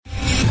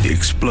The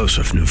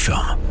explosive new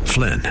film,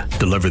 Flynn,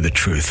 deliver the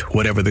truth,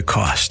 whatever the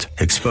cost,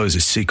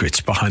 exposes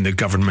secrets behind the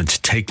government's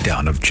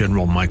takedown of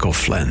General Michael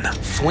Flynn.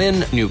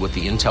 Flynn knew what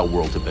the intel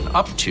world had been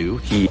up to.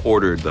 He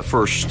ordered the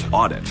first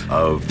audit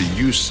of the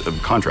use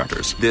of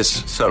contractors.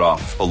 This set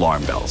off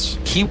alarm bells.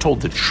 He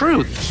told the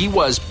truth. He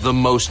was the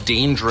most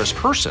dangerous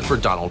person for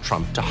Donald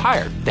Trump to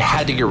hire. They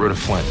had to get rid of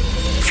Flynn.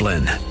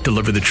 Flynn,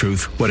 deliver the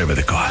truth, whatever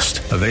the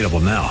cost. Available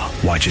now.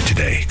 Watch it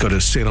today. Go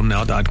to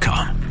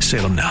salemnow.com.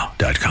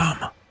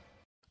 salemnow.com.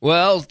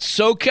 Well,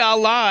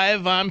 SoCal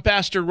Live, I'm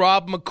Pastor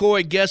Rob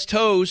McCoy, guest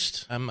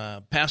host. I'm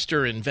a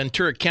pastor in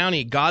Ventura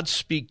County,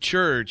 Godspeak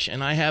Church,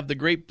 and I have the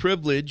great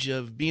privilege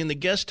of being the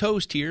guest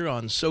host here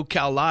on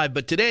SoCal Live.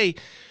 But today,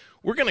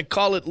 we're going to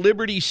call it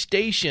Liberty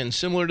Station,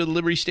 similar to the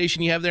Liberty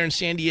Station you have there in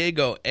San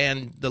Diego.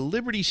 And the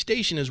Liberty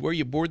Station is where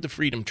you board the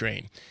Freedom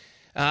Train.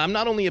 I'm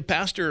not only a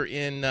pastor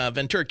in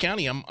Ventura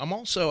County, I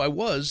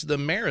was the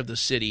mayor of the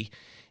city.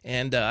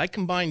 And I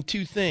combine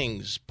two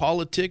things,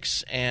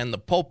 politics and the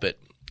pulpit.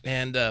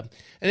 And an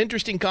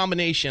interesting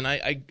combination.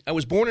 I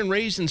was born and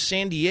raised in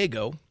San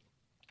Diego,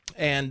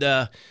 and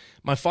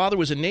my father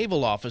was a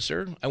naval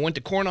officer. I went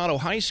to Coronado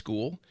High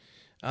School,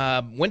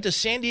 went to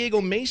San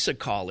Diego Mesa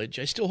College.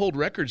 I still hold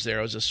records there.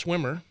 I was a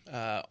swimmer,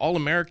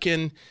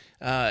 All-American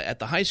at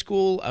the high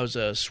school. I was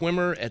a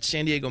swimmer at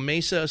San Diego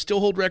Mesa. Still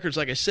hold records,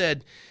 like I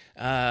said,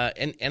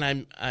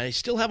 and I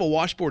still have a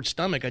washboard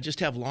stomach. I just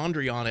have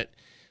laundry on it,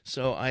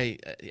 so I'm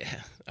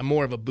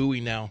more of a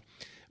buoy now.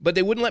 But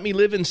they wouldn't let me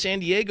live in San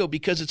Diego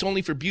because it's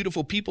only for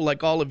beautiful people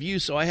like all of you,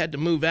 so I had to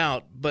move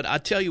out. But I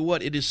tell you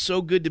what, it is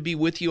so good to be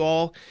with you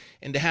all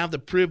and to have the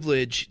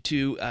privilege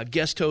to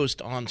guest host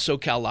on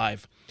SoCal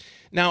Live.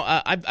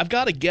 Now, I've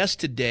got a guest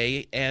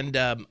today, and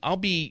I'll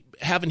be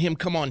having him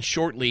come on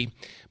shortly.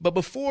 But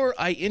before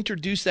I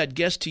introduce that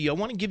guest to you, I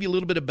want to give you a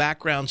little bit of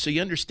background so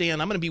you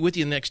understand I'm going to be with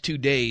you the next 2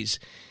 days.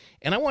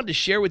 And I wanted to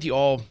share with you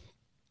all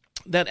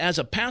that as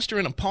a pastor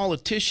and a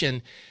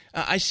politician,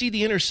 I see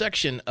the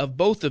intersection of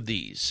both of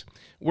these.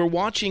 We're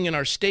watching in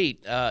our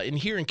state, and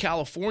here in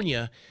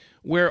California,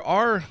 where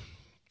our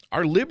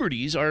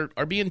liberties are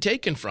being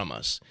taken from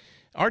us.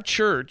 Our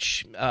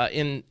church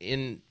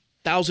in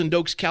Thousand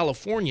Oaks,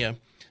 California,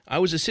 I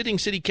was a sitting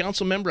city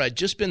council member. I'd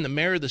just been the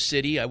mayor of the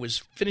city. I was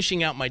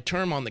finishing out my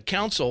term on the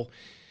council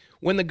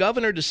when the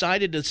governor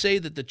decided to say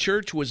that the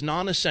church was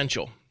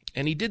non-essential.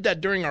 And he did that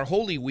during our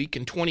Holy Week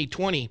in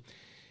 2020.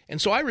 And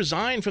so I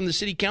resigned from the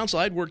city council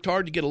I'd worked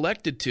hard to get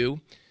elected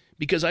to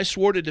because I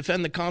swore to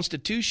defend the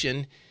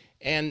Constitution,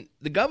 and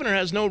the governor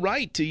has no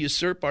right to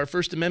usurp our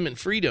First Amendment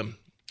freedom.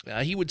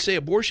 He would say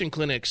abortion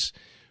clinics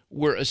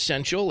were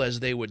essential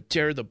as they would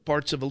tear the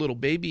parts of a little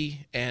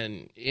baby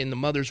and in the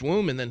mother's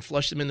womb and then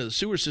flush them into the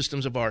sewer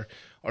systems of our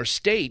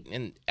state,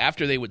 and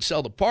after they would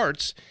sell the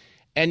parts.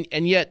 And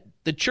yet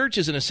the church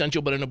isn't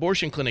essential, but an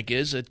abortion clinic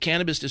is, a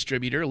cannabis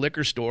distributor, a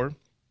liquor store,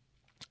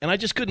 and I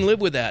just couldn't live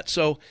with that.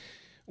 So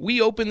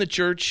we opened the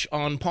church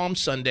on Palm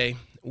Sunday.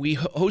 We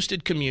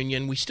hosted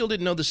communion. We still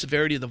didn't know the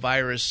severity of the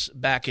virus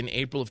back in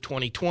April of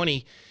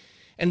 2020.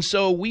 And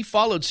so we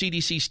followed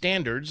CDC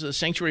standards. The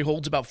sanctuary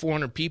holds about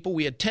 400 people.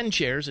 We had 10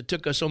 chairs. It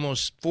took us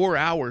almost 4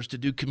 hours to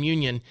do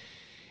communion.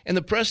 And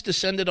the press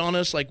descended on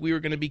us like we were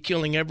going to be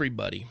killing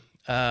everybody.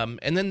 And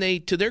then they,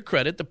 to their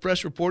credit, the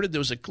press reported there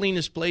was the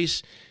cleanest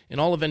place in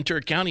all of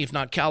Ventura County, if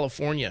not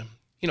California.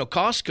 You know,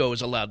 Costco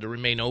is allowed to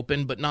remain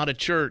open, but not a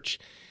church.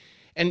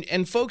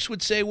 And folks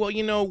would say, well,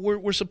 you know,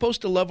 we're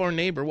supposed to love our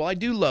neighbor. Well, I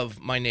do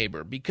love my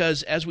neighbor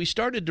because as we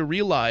started to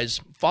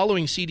realize,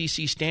 following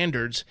CDC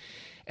standards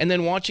and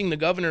then watching the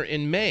governor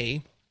in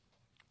May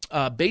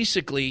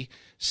basically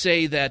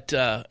say that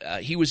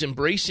he was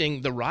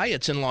embracing the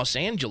riots in Los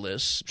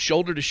Angeles,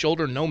 shoulder to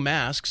shoulder, no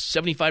masks.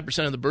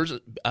 75% of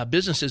the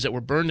businesses that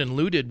were burned and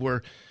looted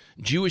were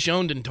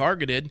Jewish-owned and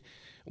targeted.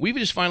 We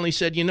just finally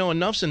said, you know,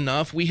 enough's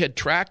enough. We had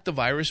tracked the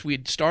virus. We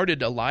had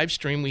started a live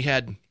stream. We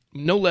had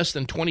no less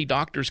than 20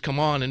 doctors come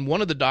on, and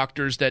one of the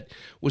doctors that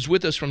was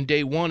with us from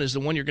day one is the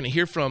one you're going to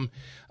hear from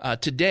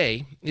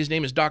today. His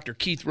name is Dr.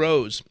 Keith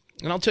Rose,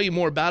 and I'll tell you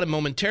more about him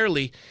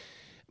momentarily,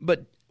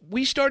 but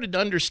we started to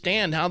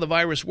understand how the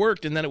virus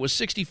worked and that it was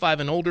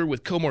 65 and older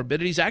with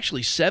comorbidities,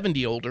 actually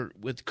 70 older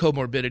with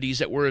comorbidities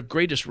that were of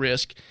greatest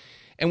risk,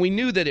 and we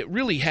knew that it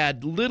really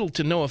had little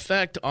to no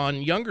effect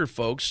on younger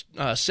folks,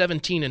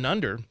 17 and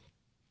under,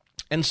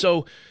 and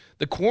so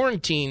the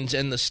quarantines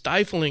and the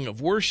stifling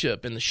of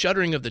worship and the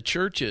shuttering of the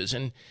churches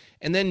and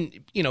then,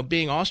 you know,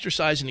 being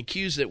ostracized and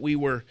accused that we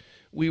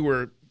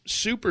were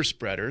super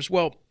spreaders.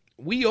 Well,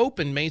 we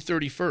opened May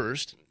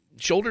 31st,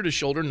 shoulder to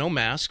shoulder, no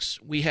masks.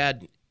 We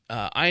had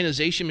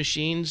ionization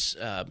machines,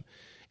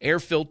 air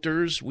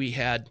filters. We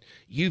had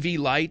UV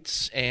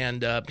lights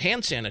and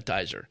hand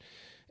sanitizer.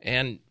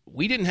 And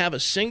we didn't have a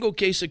single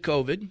case of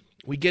COVID.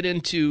 We get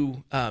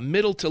into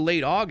middle to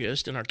late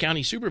August, and our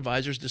county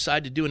supervisors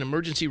decide to do an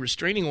emergency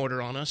restraining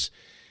order on us,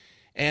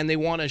 and they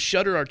want to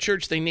shutter our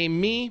church. They named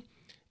me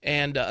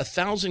and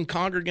 1,000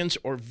 congregants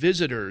or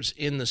visitors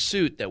in the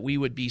suit that we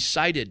would be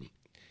cited.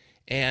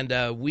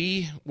 And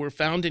we were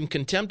found in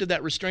contempt of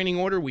that restraining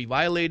order. We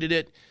violated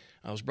it.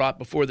 I was brought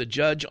before the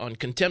judge on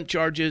contempt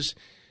charges.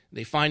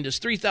 They fined us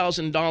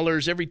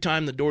 $3,000 every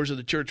time the doors of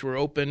the church were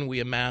open. We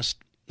amassed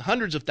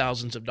hundreds of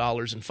thousands of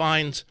dollars in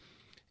fines.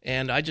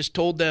 And I just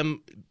told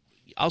them,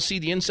 I'll see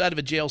the inside of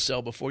a jail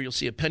cell before you'll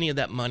see a penny of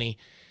that money.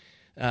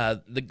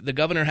 The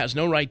governor has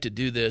no right to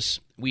do this.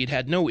 We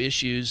had no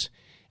issues.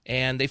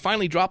 And they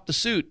finally dropped the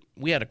suit.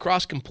 We had a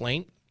cross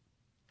complaint.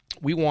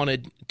 We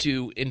wanted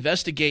to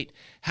investigate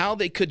how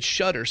they could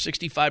shutter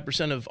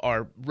 65% of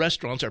our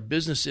restaurants, our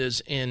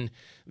businesses in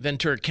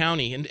Ventura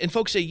County. And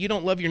folks say, you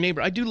don't love your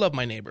neighbor. I do love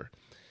my neighbor.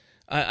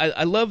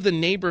 I love the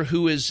neighbor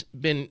who has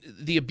been,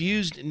 the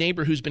abused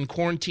neighbor who's been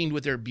quarantined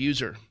with their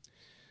abuser.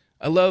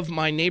 I love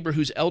my neighbor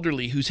who's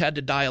elderly, who's had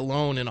to die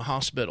alone in a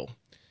hospital.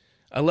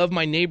 I love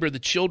my neighbor, the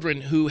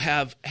children who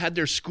have had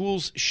their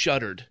schools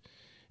shuttered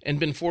and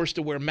been forced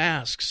to wear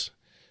masks.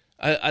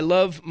 I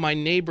love my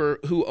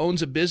neighbor who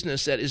owns a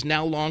business that is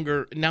now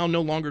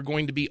no longer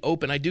going to be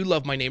open. I do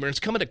love my neighbor. And it's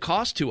come at a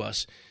cost to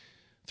us,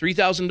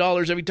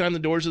 $3,000 every time the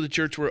doors of the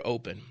church were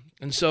open.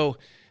 And so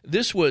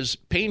this was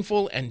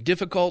painful and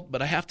difficult,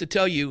 but I have to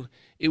tell you,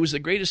 it was the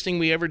greatest thing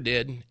we ever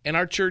did. And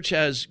our church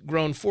has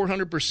grown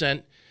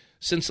 400%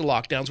 since the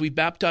lockdowns. We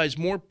baptized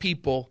more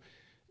people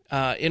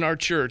in our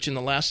church in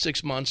the last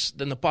 6 months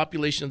than the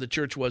population of the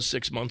church was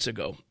 6 months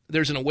ago.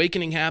 There's an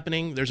awakening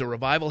happening. There's a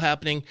revival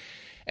happening.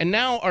 And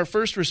now our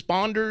first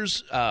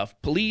responders,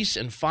 police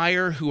and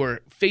fire, who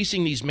are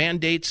facing these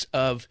mandates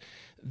of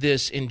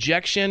this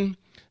injection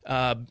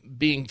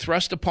being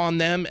thrust upon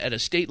them at a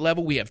state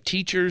level. We have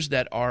teachers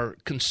that are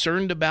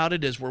concerned about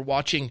it as we're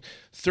watching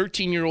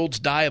 13-year-olds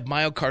die of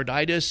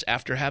myocarditis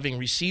after having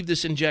received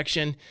this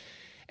injection.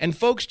 And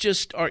folks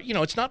just are,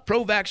 it's not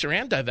pro-vax or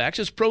anti-vax,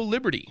 it's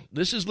pro-liberty.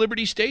 This is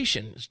Liberty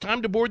Station. It's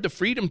time to board the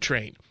freedom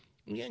train.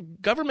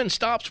 Government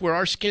stops where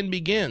our skin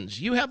begins.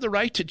 You have the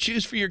right to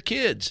choose for your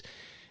kids.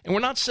 And we're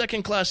not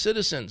second-class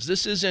citizens.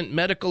 This isn't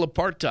medical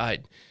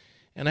apartheid.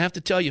 And I have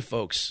to tell you,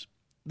 folks,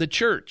 the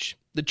church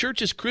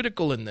is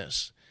critical in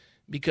this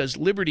because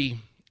liberty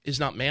is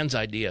not man's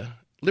idea.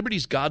 Liberty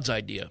is God's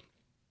idea.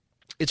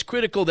 It's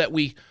critical that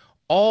we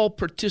all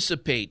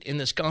participate in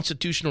this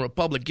constitutional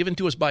republic given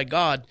to us by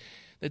God,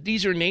 that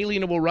these are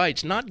inalienable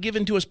rights, not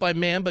given to us by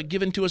man, but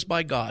given to us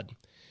by God.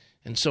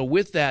 And so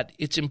with that,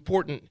 it's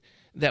important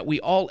that we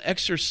all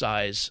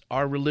exercise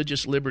our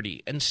religious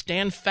liberty and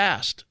stand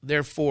fast,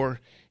 therefore,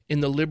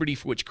 in the liberty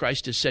for which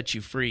Christ has set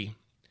you free.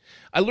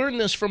 I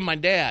learned this from my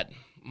dad,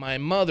 my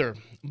mother.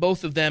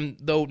 Both of them,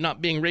 though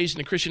not being raised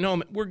in a Christian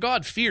home, were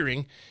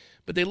God-fearing,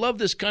 but they loved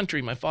this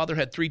country. My father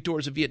had 3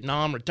 tours of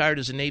Vietnam, retired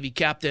as a Navy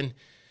captain.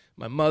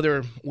 My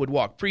mother would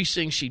walk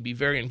precincts. She'd be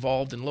very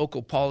involved in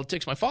local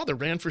politics. My father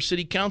ran for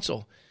city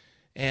council.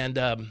 And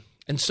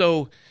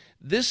so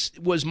this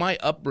was my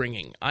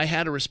upbringing. I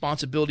had a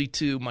responsibility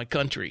to my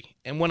country.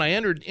 And when I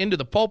entered into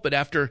the pulpit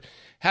after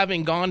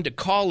having gone to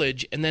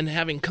college and then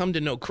having come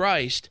to know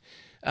Christ,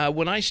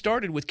 when I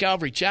started with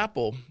Calvary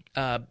Chapel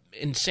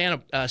in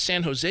San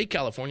Jose,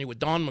 California, with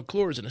Don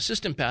McClure as an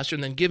assistant pastor,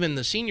 and then given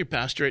the senior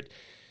pastorate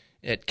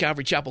at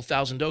Calvary Chapel,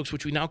 Thousand Oaks,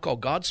 which we now call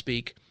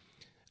Godspeak,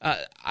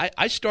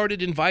 I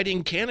started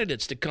inviting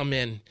candidates to come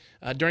in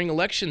during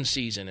election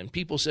season, and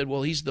people said,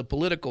 well, he's the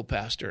political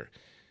pastor.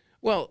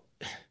 Well,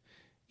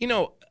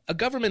 a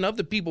government of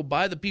the people,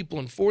 by the people,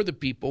 and for the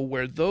people,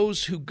 where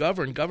those who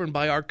govern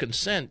by our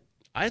consent,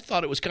 I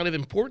thought it was kind of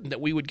important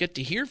that we would get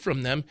to hear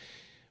from them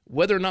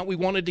whether or not we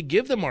wanted to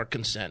give them our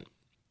consent,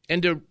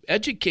 and to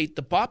educate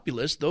the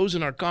populace, those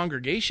in our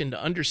congregation,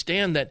 to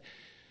understand that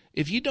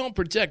if you don't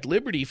protect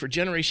liberty for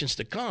generations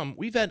to come,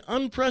 we've had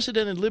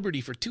unprecedented liberty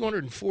for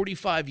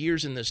 245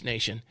 years in this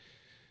nation.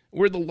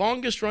 We're the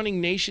longest-running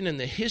nation in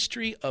the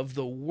history of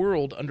the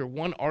world under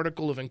one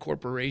article of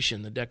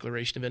incorporation, the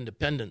Declaration of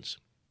Independence.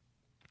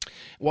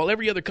 While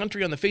every other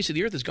country on the face of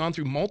the earth has gone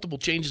through multiple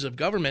changes of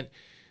government,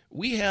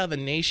 we have a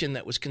nation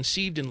that was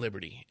conceived in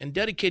liberty and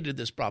dedicated to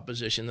this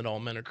proposition that all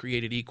men are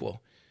created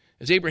equal.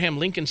 As Abraham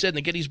Lincoln said in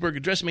the Gettysburg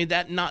Address, may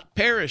that not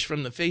perish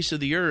from the face of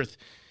the earth.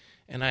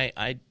 And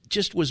I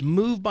just was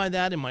moved by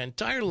that, and my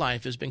entire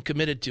life has been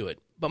committed to it.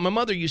 But my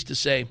mother used to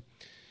say,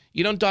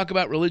 you don't talk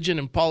about religion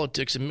and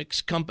politics in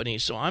mixed company,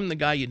 so I'm the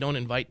guy you don't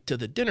invite to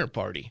the dinner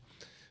party.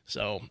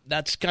 So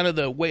that's kind of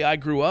the way I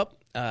grew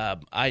up.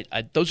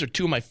 Those are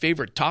 2 of my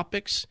favorite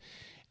topics.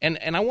 And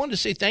I wanted to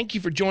say thank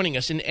you for joining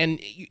us. And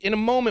in a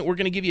moment, we're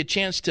going to give you a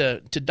chance to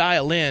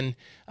dial in.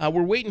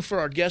 We're waiting for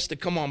our guest to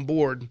come on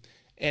board.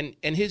 And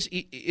is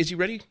he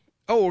ready?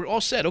 Oh, we're all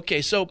set.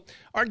 Okay, so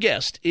our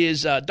guest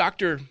is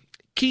Dr.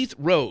 Keith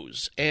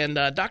Rose. And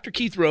Dr.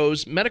 Keith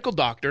Rose, medical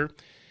doctor,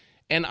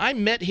 and I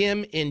met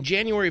him in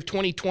January of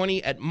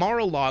 2020 at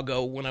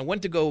Mar-a-Lago when I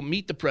went to go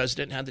meet the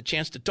president and had the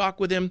chance to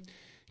talk with him.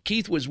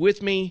 Keith was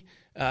with me.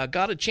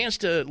 Got a chance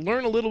to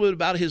learn a little bit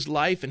about his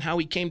life and how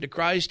he came to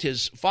Christ.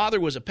 His father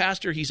was a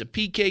pastor. He's a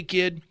PK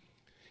kid.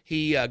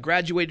 He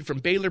graduated from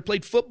Baylor,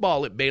 played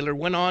football at Baylor,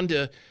 went on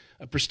to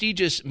a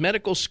prestigious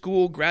medical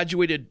school,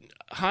 graduated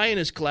high in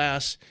his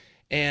class,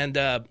 and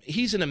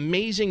he's an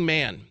amazing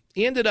man.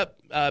 He ended up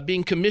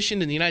being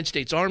commissioned in the United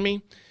States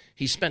Army.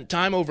 He spent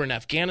time over in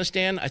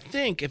Afghanistan. I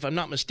think, if I'm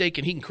not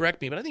mistaken, he can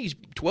correct me, but I think he's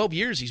 12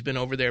 years he's been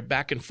over there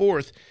back and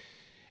forth.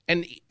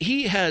 And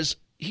he has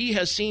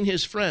seen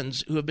his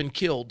friends who have been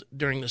killed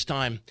during this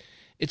time.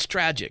 It's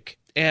tragic.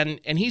 And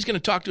he's going to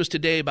talk to us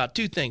today about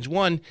two things.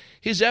 One,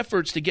 his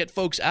efforts to get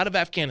folks out of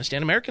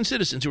Afghanistan, American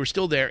citizens who are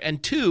still there.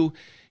 And two,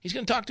 he's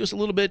going to talk to us a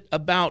little bit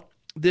about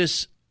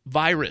this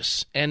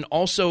virus and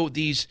also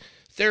these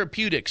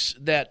therapeutics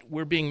that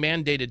we're being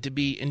mandated to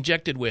be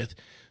injected with.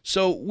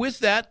 So with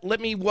that, let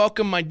me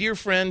welcome my dear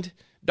friend,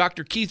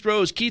 Dr. Keith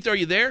Rose. Keith, are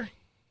you there?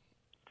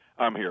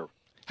 I'm here.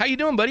 How you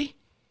doing, buddy?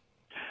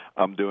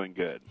 I'm doing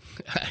good.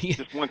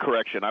 Just one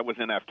correction. I was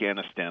in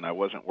Afghanistan. I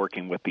wasn't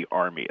working with the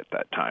Army at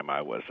that time.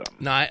 I was...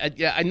 No,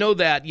 I know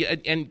that. Yeah,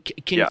 and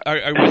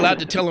are we allowed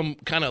to tell them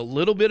kind of a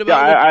little bit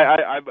about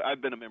it?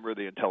 I've been a member of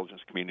the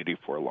intelligence community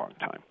for a long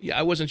time. Yeah,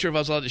 I wasn't sure if I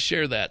was allowed to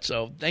share that,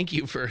 so thank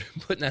you for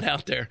putting that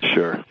out there.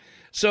 Sure.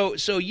 So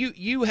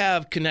you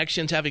have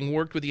connections, having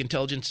worked with the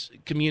intelligence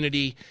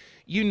community.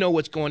 You know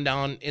what's going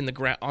down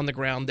on the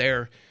ground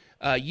there.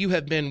 You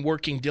have been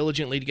working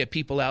diligently to get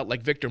people out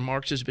like Victor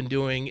Marks has been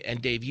doing,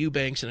 and Dave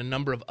Eubanks and a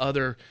number of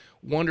other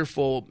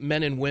wonderful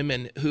men and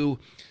women who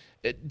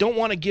don't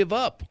want to give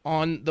up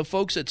on the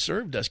folks that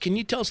served us. Can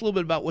you tell us a little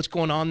bit about what's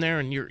going on there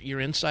and your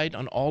insight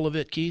on all of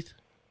it, Keith?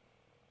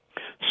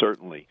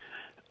 Certainly.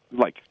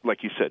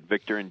 Like you said,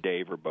 Victor and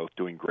Dave are both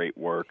doing great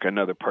work.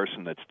 Another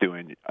person that's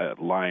doing a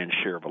lion's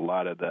share of a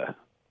lot of the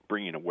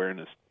bringing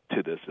awareness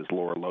to this is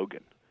Laura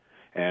Logan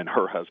and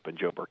her husband,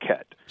 Joe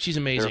Burkett. She's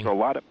amazing. There's a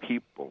lot of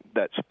people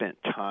that spent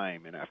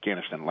time in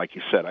Afghanistan. Like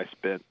you said, I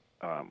spent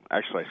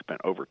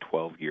over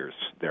 12 years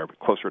there, but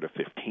closer to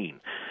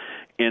 15,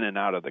 in and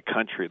out of the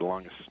country. The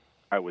longest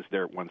I was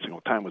there at one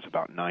single time was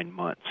about 9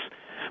 months.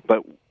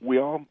 But we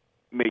all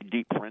made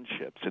deep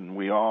friendships, and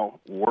we all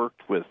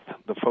worked with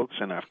the folks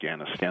in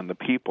Afghanistan, the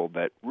people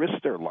that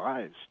risked their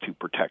lives to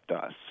protect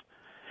us.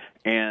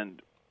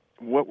 And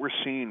what we're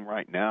seeing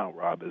right now,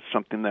 Rob, is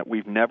something that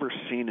we've never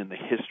seen in the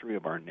history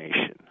of our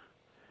nation.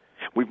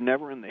 We've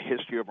never in the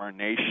history of our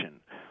nation.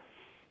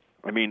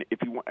 I mean,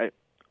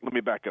 let me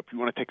back up. If you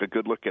want to take a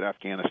good look at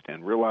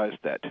Afghanistan, realize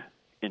that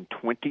in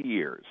 20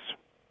 years,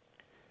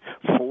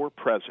 4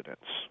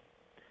 presidents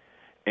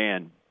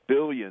and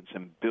billions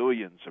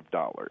of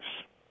dollars,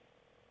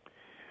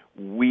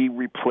 we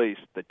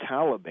replaced the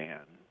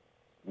Taliban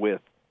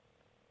with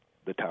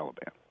the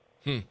Taliban.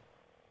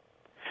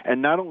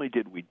 And not only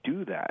did we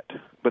do that,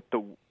 but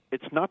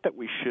it's not that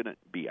we shouldn't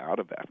be out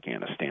of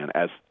Afghanistan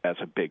as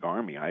a big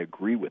army. I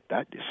agree with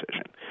that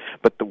decision.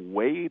 But the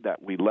way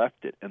that we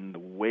left it and the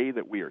way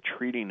that we are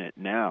treating it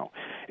now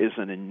is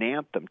an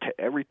anthem to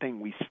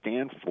everything we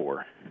stand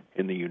for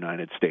in the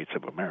United States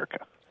of America.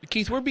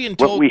 Keith, we're being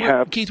told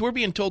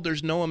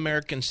there's no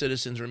American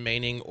citizens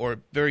remaining, or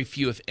very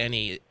few, if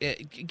any.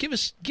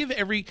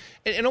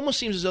 It almost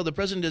seems as though the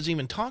president doesn't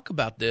even talk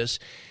about this.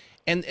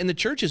 And the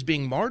church is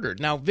being martyred.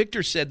 Now,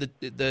 Victor said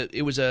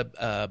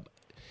that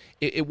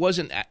it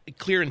wasn't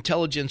clear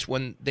intelligence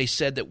when they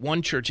said that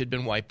one church had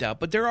been wiped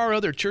out, but there are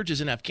other churches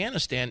in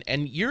Afghanistan,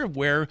 and you're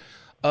aware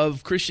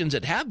of Christians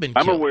that have been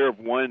killed. I'm aware of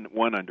one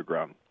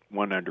underground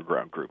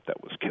group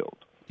that was killed,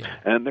 yeah.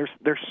 And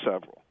there's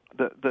several.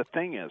 The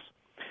thing is,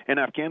 in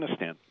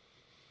Afghanistan,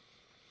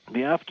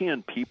 the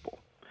Afghan people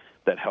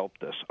that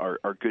helped us are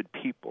good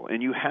people,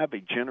 and you have a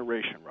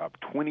generation, Rob,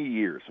 20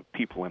 years of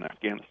people in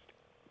Afghanistan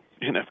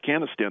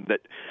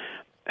that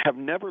have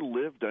never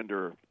lived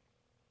under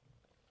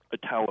a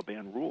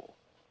Taliban rule.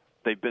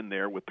 They've been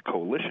there with the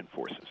coalition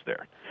forces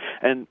there.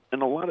 And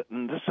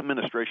this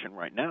administration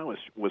right now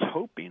was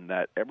hoping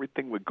that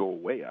everything would go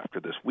away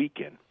after this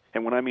weekend.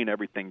 And when I mean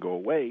everything go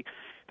away,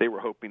 they were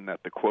hoping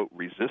that the, quote,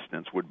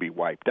 resistance would be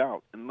wiped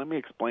out. And let me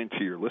explain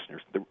to your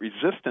listeners, the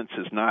resistance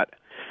is not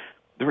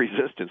the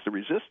resistance. The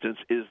resistance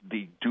is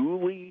the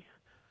duly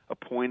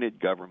appointed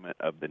government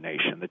of the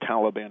nation. The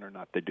Taliban are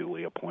not the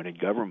duly appointed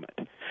government,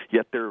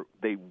 yet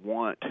they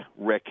want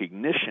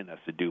recognition as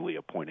the duly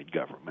appointed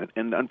government.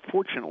 And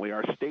unfortunately,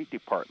 our State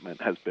Department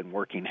has been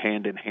working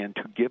hand in hand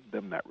to give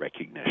them that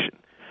recognition.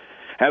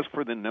 As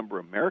for the number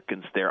of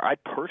Americans there, I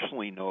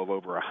personally know of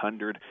over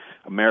 100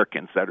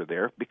 Americans that are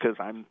there because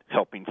I'm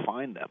helping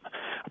find them.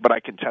 But I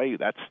can tell you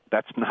that's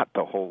not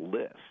the whole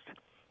list.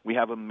 We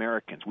have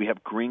Americans. We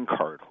have green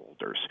card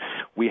holders.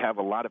 We have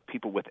a lot of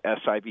people with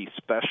SIV,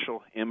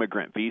 special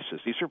immigrant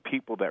visas. These are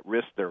people that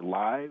risk their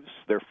lives,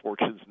 their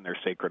fortunes, and their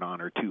sacred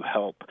honor to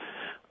help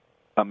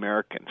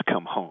Americans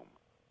come home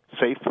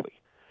safely.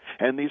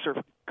 And these are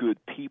good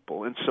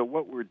people. And so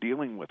what we're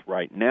dealing with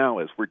right now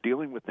is we're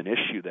dealing with an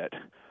issue that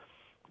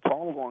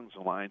falls along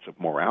the lines of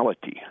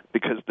morality,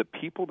 because the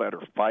people that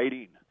are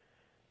fighting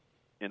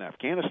in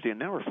Afghanistan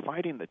now are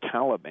fighting the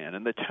Taliban.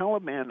 And the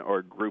Taliban are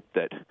a group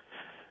that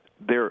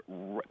they're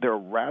a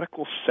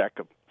radical sect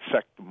of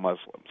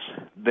Muslims.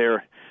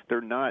 They're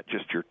not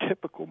just your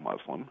typical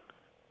Muslim,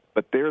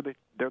 but they're the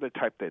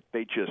type that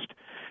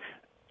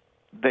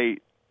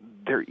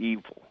they're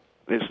evil.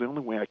 It's the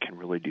only way I can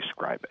really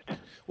describe it.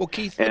 Well,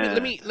 Keith,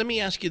 let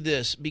me ask you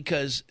this,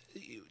 because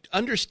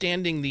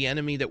understanding the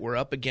enemy that we're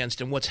up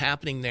against and what's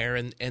happening there,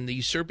 and the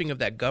usurping of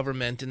that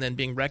government, and then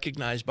being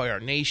recognized by our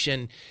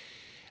nation,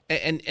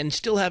 and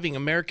still having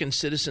American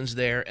citizens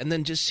there, and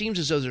then just seems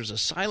as though there's a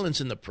silence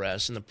in the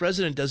press, and the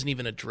president doesn't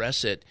even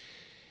address it.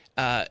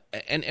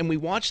 And we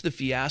watched the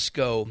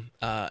fiasco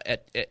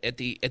at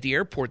the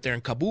airport there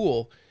in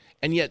Kabul,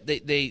 and yet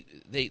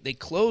they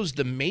closed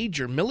the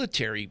major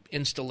military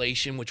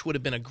installation, which would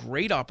have been a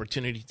great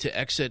opportunity to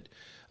exit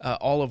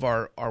all of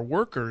our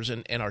workers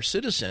and our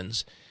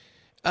citizens.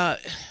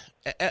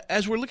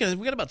 As we're looking at it,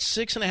 we got about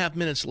 6.5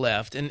 minutes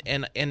left,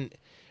 and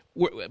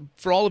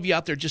for all of you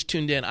out there just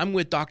tuned in, I'm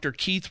with Dr.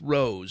 Keith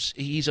Rose.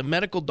 He's a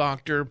medical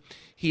doctor.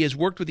 He has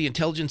worked with the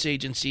intelligence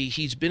agency.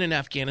 He's been in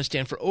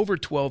Afghanistan for over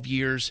 12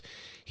 years.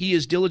 He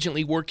is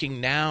diligently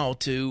working now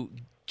to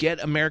get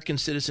American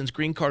citizens,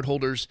 green card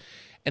holders,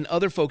 and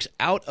other folks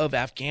out of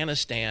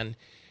Afghanistan.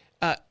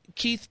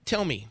 Keith,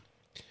 tell me,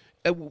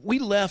 we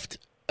left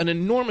an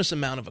enormous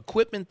amount of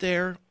equipment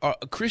there.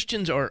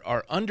 Christians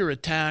are under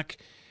attack.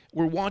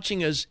 We're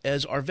watching as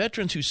our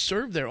veterans who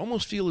served there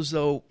almost feel as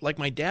though, like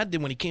my dad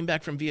did when he came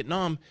back from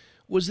Vietnam,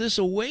 was this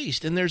a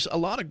waste? And there's a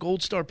lot of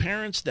Gold Star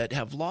parents that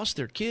have lost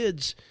their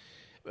kids.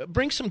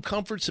 Bring some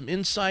comfort, some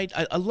insight.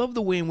 I love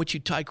the way in which you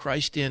tie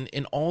Christ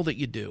in all that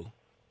you do.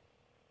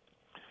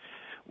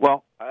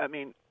 Well, I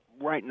mean,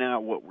 right now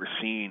what we're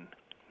seeing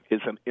is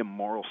an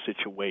immoral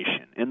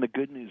situation. And the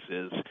good news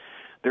is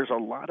there's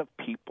a lot of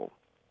people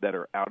that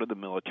are out of the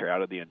military,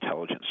 out of the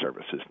intelligence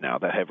services now,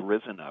 that have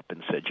risen up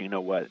and said, you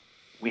know what,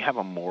 we have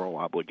a moral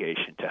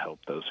obligation to help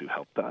those who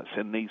helped us.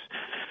 And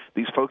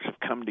these folks have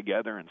come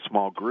together in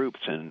small groups,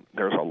 and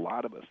there's a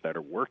lot of us that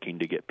are working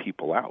to get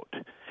people out.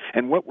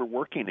 And what we're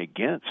working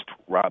against,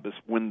 Rob, is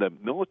when the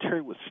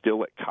military was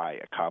still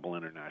at Kabul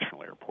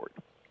International Airport,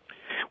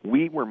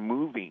 we were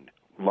moving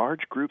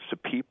large groups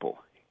of people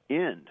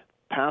in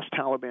past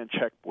Taliban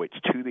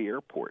checkpoints to the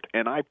airport.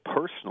 And I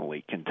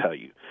personally can tell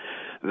you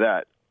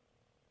that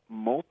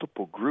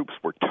multiple groups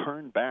were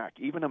turned back,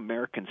 even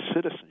American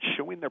citizens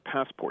showing their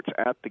passports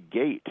at the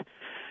gate.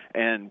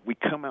 And we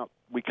come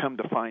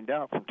to find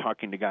out from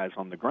talking to guys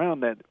on the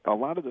ground that a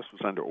lot of this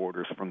was under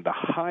orders from the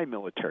high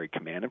military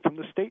command and from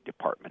the State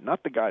Department,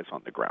 not the guys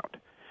on the ground.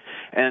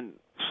 And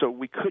so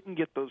we couldn't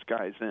get those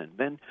guys in.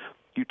 Then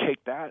you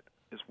take that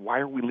as, why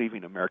are we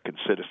leaving American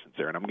citizens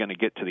there? And I'm going to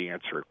get to the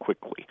answer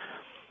quickly.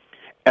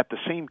 At the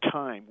same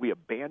time, we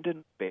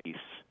abandoned base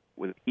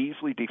with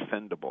easily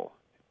defendable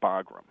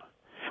Bagram.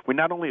 We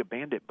not only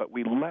abandoned it, but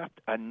we left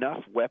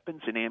enough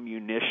weapons and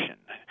ammunition.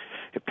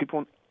 If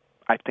people,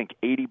 I think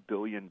 $80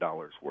 billion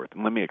worth,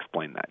 and let me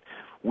explain that.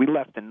 We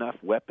left enough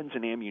weapons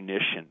and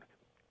ammunition,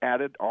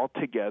 added all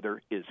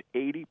together, is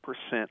 80%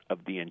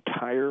 of the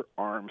entire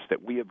arms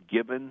that we have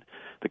given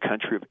the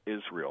country of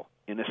Israel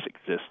in its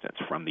existence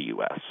from the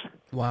U.S.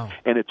 Wow.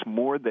 And it's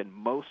more than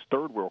most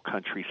third world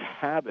countries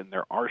have in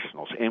their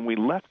arsenals, and we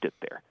left it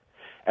there.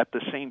 At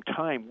the same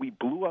time, we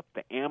blew up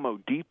the ammo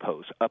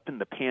depots up in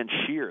the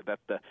Panjshir that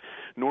the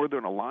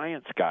Northern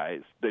Alliance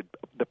guys, the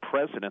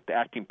president, the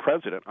acting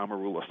president,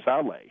 Amarullah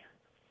Saleh,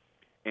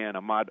 and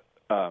Ahmad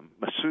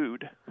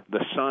Massoud,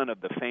 the son of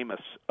the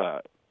famous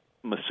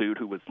Massoud,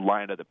 who was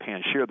Lion of the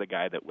Panjshir, the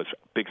guy that was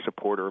a big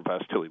supporter of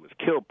us till he was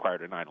killed prior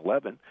to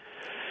 9/11,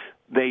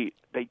 they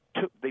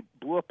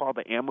blew up all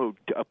the ammo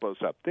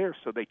depots up there,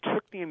 so they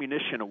took the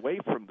ammunition away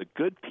from the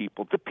good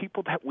people, the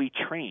people that we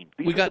trained.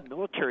 These are the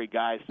military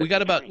guys. We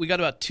got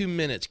about 2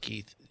 minutes,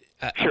 Keith.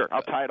 Sure,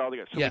 I'll tie it all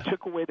together. So we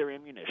took away their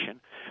ammunition.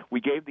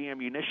 We gave the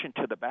ammunition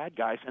to the bad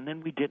guys, and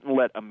then we didn't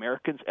let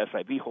Americans,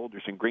 SIV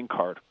holders, and green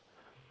card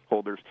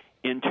holders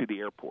into the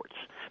airports.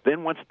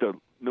 Then once the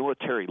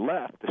military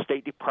left, the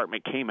State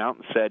Department came out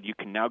and said, you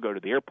can now go to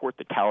the airport.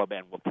 The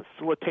Taliban will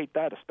facilitate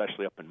that,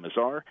 especially up in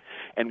Mazar.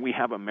 And we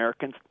have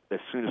Americans,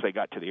 as soon as they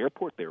got to the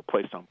airport, they were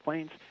placed on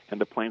planes,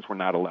 and the planes were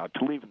not allowed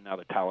to leave, and now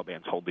the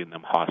Taliban's holding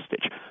them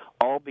hostage.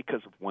 All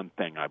because of one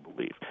thing, I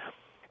believe.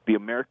 The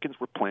Americans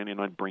were planning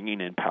on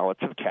bringing in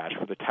pallets of cash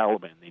for the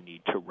Taliban they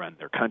need to run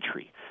their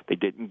country. They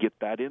didn't get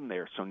that in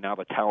there, so now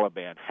the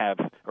Taliban have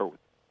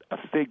a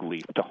fig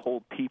leaf to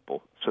hold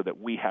people so that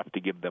we have to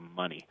give them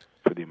money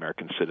for the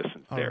American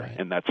citizens there. Right.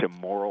 And that's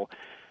immoral,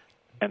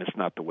 and it's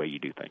not the way you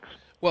do things.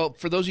 Well,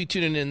 for those of you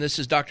tuning in, this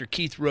is Dr.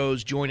 Keith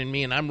Rose joining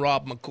me, and I'm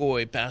Rob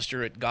McCoy,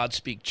 pastor at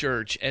Godspeak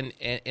Church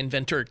in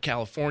Ventura,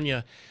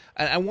 California.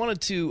 I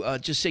wanted to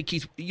just say,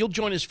 Keith, you'll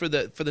join us for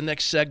the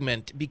next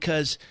segment,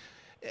 because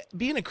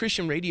being a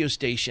Christian radio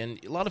station,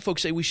 a lot of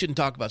folks say we shouldn't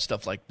talk about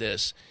stuff like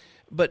this.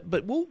 But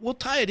we'll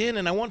tie it in,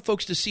 and I want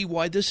folks to see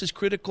why this is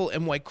critical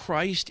and why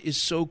Christ is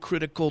so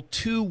critical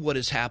to what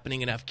is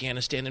happening in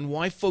Afghanistan, and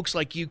why folks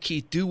like you,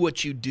 Keith, do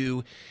what you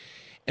do,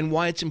 and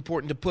why it's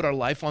important to put our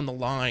life on the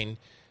line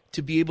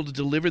to be able to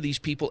deliver these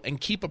people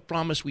and keep a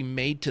promise we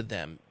made to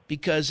them.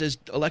 Because as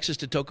Alexis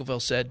de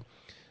Tocqueville said,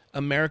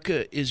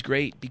 America is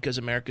great because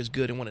America is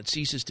good, and when it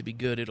ceases to be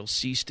good, it'll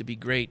cease to be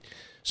great.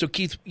 So,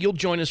 Keith, you'll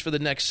join us for the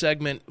next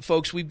segment.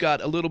 Folks, we've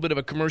got a little bit of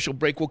a commercial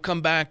break. We'll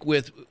come back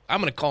with, I'm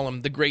going to call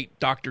him the great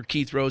Dr.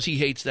 Keith Rose. He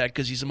hates that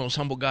because he's the most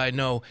humble guy I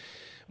know.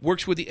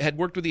 had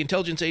worked with the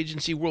intelligence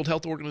agency, World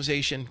Health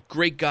Organization.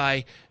 Great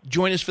guy.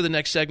 Join us for the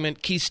next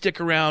segment. Keith, stick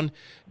around.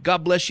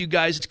 God bless you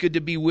guys. It's good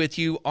to be with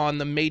you on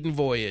the maiden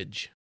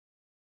voyage.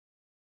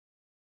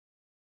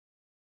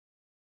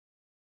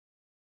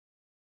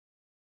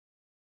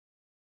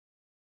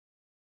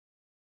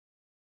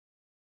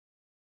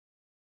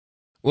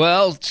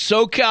 Well,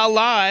 SoCal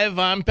Live,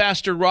 I'm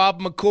Pastor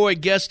Rob McCoy,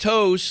 guest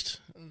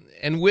host,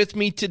 and with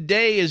me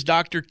today is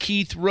Dr.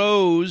 Keith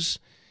Rose.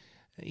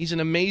 He's an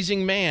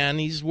amazing man.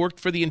 He's worked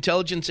for the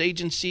intelligence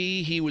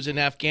agency. He was in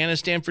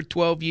Afghanistan for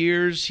 12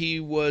 years. He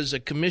was a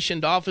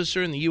commissioned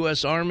officer in the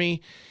U.S.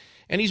 Army,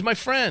 and he's my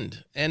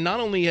friend. And not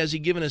only has he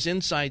given us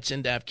insights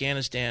into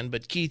Afghanistan,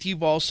 but Keith,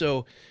 you've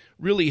also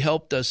really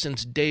helped us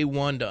since day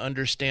one to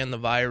understand the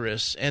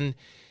virus. And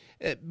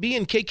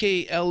being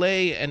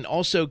KKLA and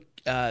also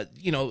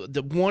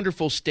the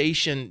wonderful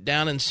station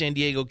down in San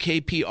Diego,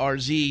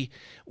 KPRZ,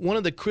 one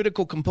of the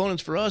critical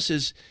components for us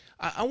is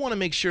I want to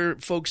make sure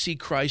folks see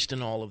Christ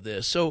in all of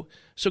this. So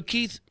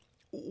Keith,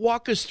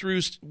 walk us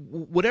through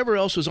whatever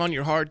else was on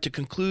your heart to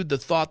conclude the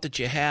thought that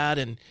you had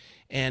and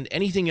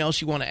anything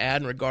else you want to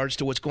add in regards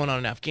to what's going on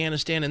in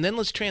Afghanistan. And then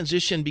let's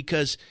transition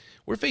because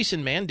we're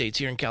facing mandates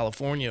here in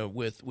California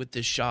with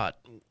this shot.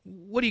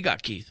 What do you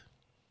got, Keith?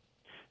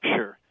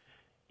 Sure.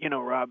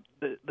 Rob,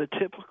 the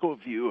typical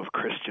view of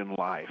Christian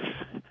life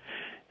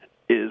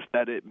is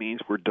that it means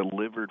we're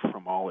delivered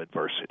from all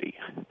adversity.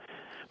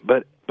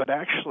 But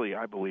actually,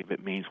 I believe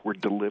it means we're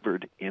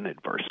delivered in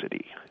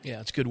adversity.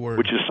 Yeah, it's a good word.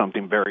 Which is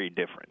something very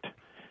different.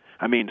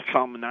 I mean,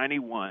 Psalm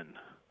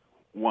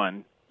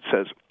 91:1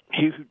 says,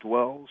 "He who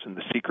dwells in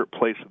the secret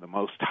place of the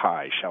Most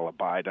High shall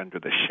abide under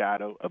the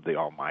shadow of the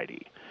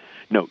Almighty.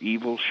 No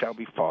evil shall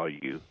befall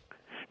you,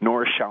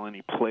 nor shall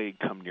any plague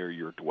come near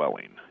your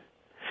dwelling."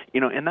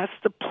 And that's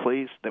the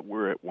place that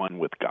we're at one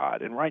with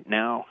God. And right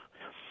now,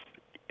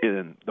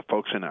 in the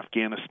folks in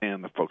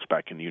Afghanistan, the folks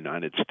back in the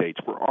United States,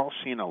 we're all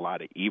seeing a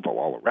lot of evil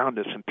all around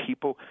us, and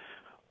people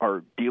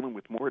are dealing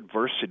with more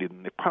adversity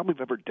than they probably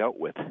have ever dealt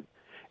with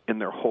in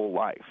their whole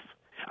life.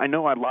 I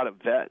know a lot of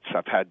vets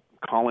I've had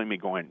calling me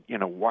going,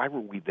 why were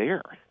we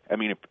there? I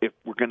mean, if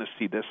we're going to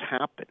see this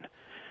happen.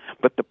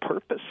 But the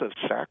purpose of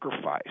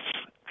sacrifice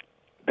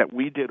that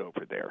we did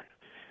over there,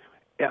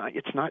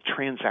 it's not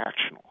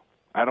transactional.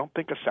 I don't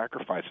think a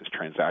sacrifice is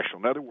transactional.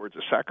 In other words,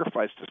 a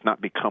sacrifice does not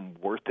become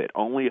worth it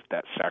only if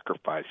that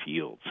sacrifice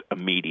yields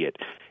immediate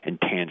and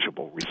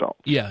tangible results.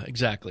 Yeah,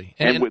 exactly.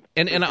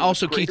 And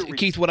also,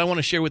 Keith, what I want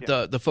to share with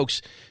the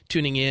folks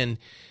tuning in,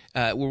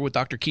 we're with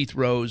Dr. Keith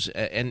Rose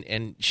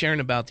and sharing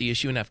about the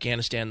issue in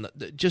Afghanistan,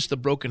 just the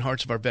broken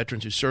hearts of our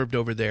veterans who served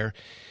over there.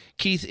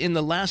 Keith, in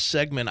the last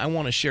segment, I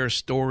want to share a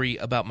story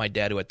about my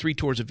dad who had 3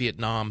 tours of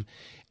Vietnam.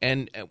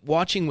 And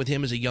watching with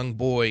him as a young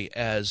boy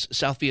as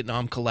South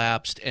Vietnam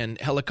collapsed and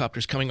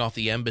helicopters coming off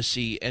the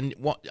embassy, and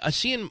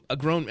seeing a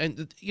grown,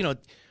 and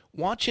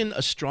watching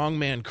a strong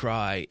man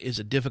cry is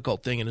a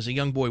difficult thing. And as a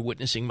young boy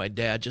witnessing my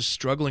dad just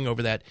struggling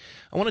over that,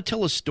 I want to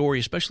tell a story,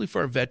 especially for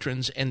our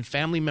veterans and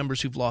family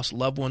members who've lost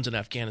loved ones in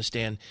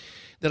Afghanistan,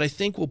 that I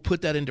think will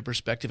put that into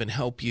perspective and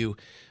help you.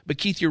 But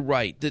Keith, you're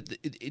right.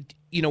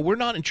 We're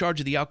not in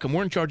charge of the outcome.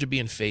 We're in charge of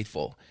being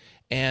faithful.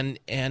 And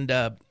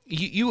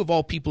you of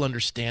all people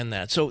understand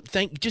that. So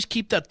just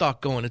keep that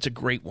thought going. It's a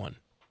great one.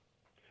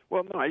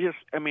 Well, no,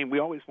 we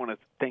always want to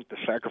think the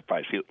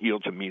sacrifice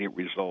yields immediate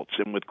results,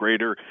 and with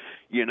greater,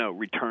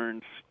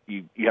 returns,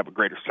 you have a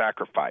greater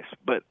sacrifice.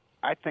 But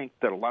I think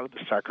that a lot of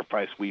the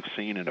sacrifice we've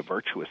seen in a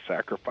virtuous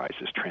sacrifice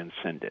is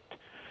transcendent,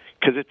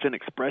 because it's an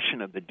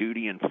expression of the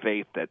duty and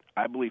faith that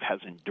I believe has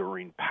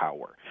enduring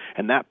power.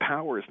 And that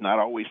power is not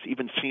always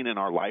even seen in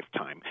our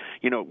lifetime.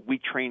 We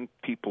train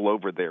people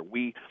over there.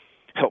 We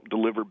help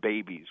deliver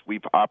babies.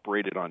 We've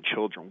operated on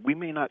children. We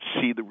may not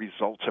see the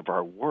results of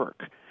our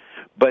work,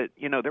 but,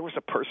 there was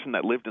a person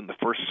that lived in the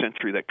first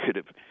century that could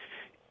have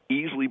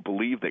easily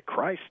believed that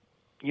Christ,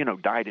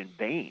 died in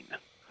vain.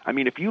 I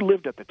mean, if you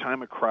lived at the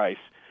time of Christ,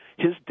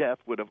 his death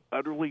would have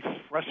utterly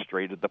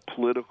frustrated the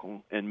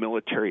political and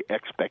military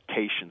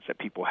expectations that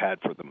people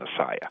had for the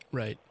Messiah.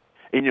 Right.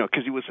 And,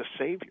 because he was a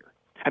savior.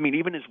 I mean,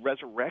 even his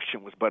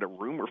resurrection was but a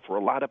rumor for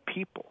a lot of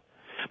people.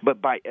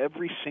 But by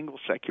every single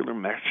secular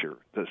measure,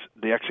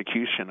 the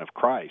execution of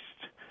Christ,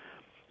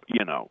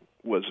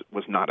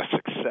 was not a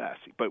success.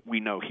 But we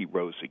know he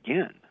rose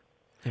again.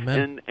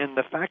 Amen. And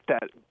the fact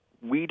that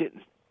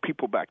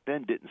people back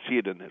then didn't see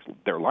it in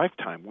their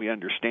lifetime, we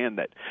understand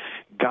that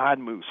God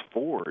moves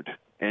forward,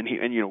 and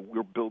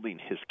we're building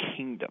his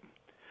kingdom.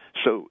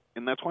 So,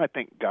 and that's why I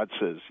think God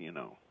says,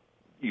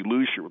 you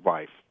lose your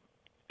life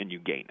and you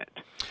gain it.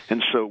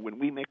 And so when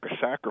we make a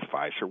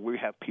sacrifice, or we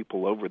have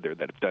people over there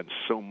that have done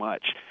so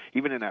much,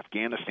 even in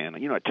Afghanistan,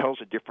 it tells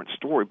a different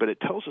story, but it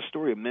tells a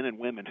story of men and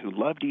women who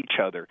loved each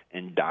other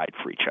and died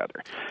for each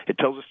other. It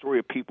tells a story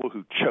of people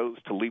who chose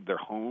to leave their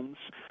homes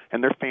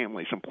and their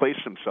families and place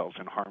themselves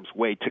in harm's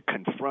way to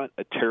confront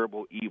a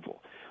terrible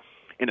evil.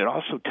 And it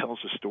also tells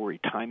a story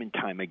time and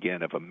time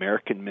again of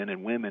American men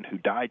and women who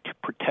died to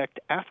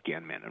protect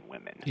Afghan men and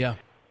women. Yeah.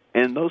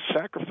 And those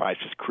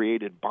sacrifices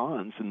created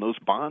bonds, and those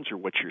bonds are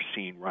what you're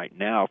seeing right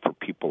now for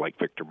people like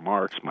Victor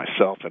Marx,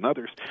 myself, and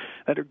others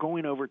that are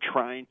going over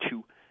trying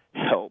to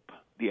help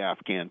the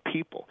Afghan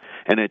people.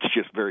 And it's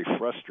just very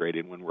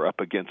frustrating when we're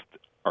up against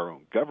our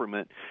own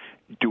government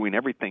doing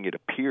everything it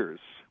appears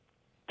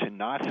to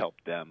not help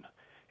them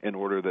in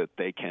order that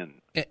they can.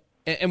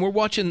 And we're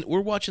watching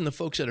the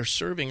folks that are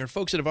serving, or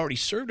folks that have already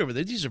served over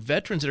there. These are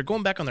veterans that are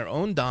going back on their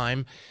own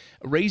dime,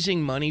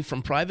 raising money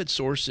from private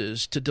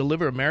sources to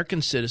deliver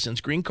American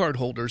citizens, green card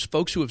holders,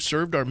 folks who have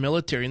served our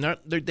military, and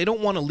they don't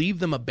want to leave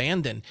them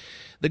abandoned.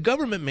 The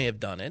government may have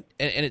done it,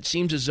 and it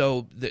seems as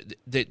though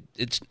that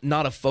it's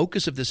not a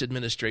focus of this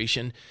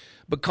administration,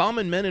 but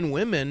common men and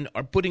women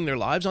are putting their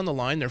lives on the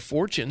line, their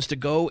fortunes, to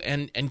go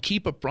and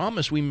keep a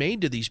promise we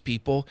made to these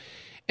people.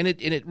 And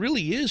it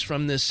really is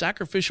from this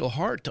sacrificial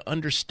heart to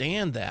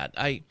understand that.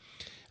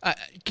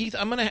 Keith,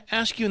 I'm going to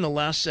ask you in the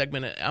last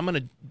segment, I'm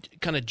going to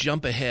kind of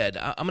jump ahead.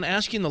 I'm going to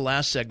ask you in the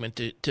last segment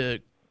to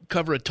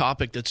cover a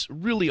topic that's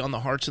really on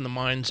the hearts and the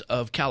minds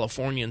of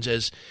Californians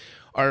as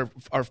our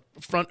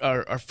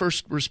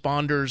first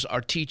responders,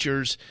 our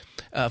teachers,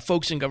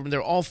 folks in government,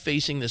 they're all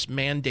facing this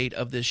mandate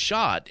of this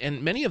shot.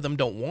 And many of them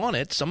don't want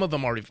it. Some of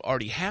them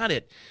already had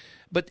it.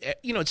 But,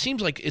 it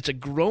seems like it's a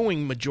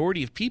growing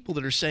majority of people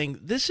that are saying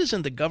this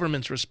isn't the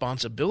government's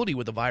responsibility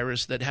with a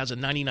virus that has a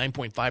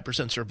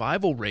 99.5%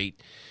 survival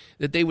rate,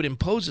 that they would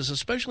impose this,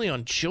 especially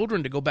on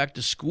children, to go back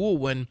to school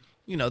when,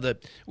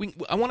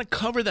 I want to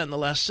cover that in the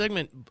last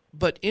segment.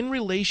 But in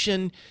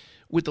relation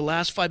with the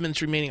last 5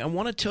 minutes remaining, I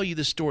want to tell you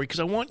this story because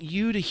I want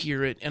you to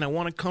hear it, and I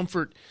want to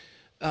comfort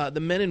the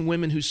men and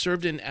women who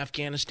served in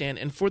Afghanistan,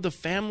 and for the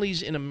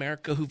families in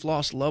America who've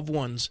lost loved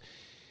ones.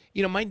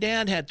 My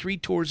dad had 3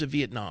 tours of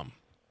Vietnam.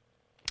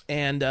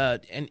 And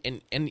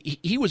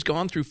he was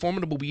gone through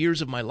formidable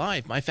years of my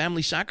life. My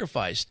family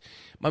sacrificed.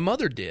 My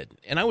mother did,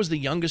 and I was the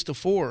youngest of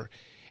 4.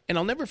 And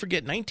I'll never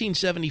forget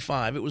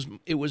 1975.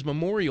 It was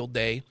Memorial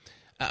Day.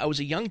 I was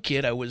a young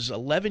kid. I was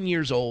 11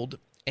 years old,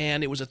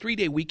 and it was a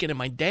 3-day weekend. And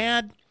my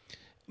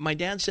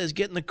dad says,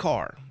 "Get in the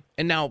car."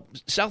 And now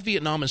South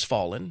Vietnam has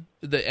fallen.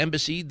 The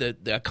embassy, the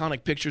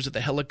iconic pictures of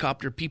the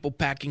helicopter, people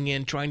packing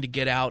in, trying to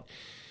get out.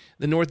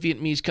 The North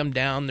Vietnamese come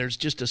down. There's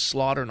just a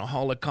slaughter and a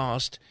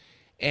Holocaust.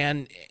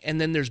 And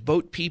then there's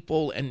boat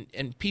people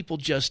and people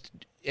just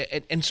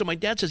 – and so my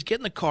dad says, get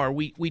in the car.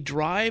 We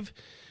drive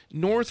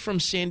north from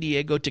San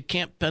Diego to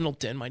Camp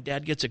Pendleton. My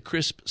dad gets a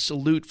crisp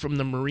salute from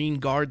the Marine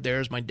Guard there,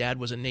 as my dad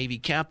was a Navy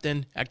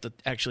captain,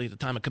 actually at the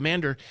time a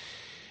commander.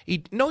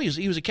 He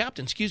was a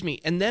captain, excuse me.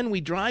 And then we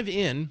drive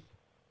in,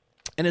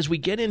 and as we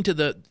get into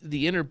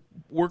the inner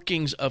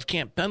workings of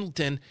Camp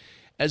Pendleton,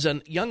 as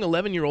a young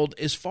 11-year-old,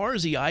 as far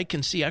as the eye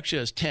can see – actually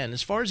I was 10 –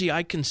 as far as the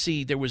eye can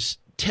see, there was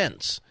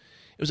tents.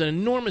 It was an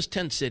enormous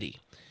tent city.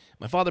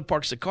 My father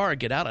parks the car. I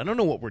get out. I don't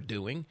know what we're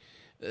doing.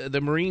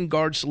 The Marine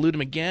Guard salute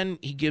him again.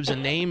 He gives a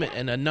name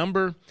and a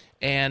number,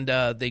 and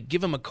they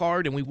give him a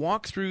card, and we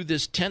walk through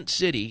this tent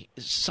city,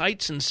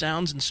 sights and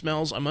sounds and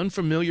smells I'm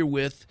unfamiliar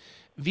with,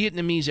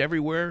 Vietnamese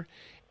everywhere,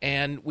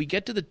 and we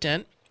get to the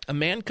tent. A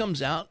man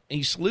comes out, and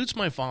he salutes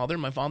my father.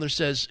 My father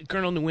says,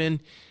 "Colonel Nguyen,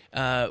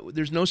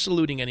 there's no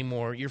saluting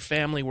anymore. Your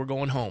family, we're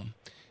going home."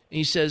 And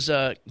he says,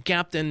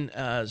 "Captain,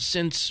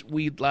 since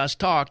we last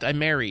talked, I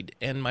married,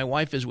 and my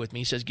wife is with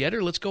me." He says, "Get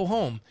her, let's go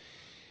home."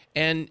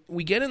 And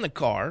we get in the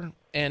car,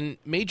 and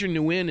Major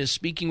Nguyen is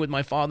speaking with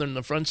my father in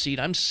the front seat.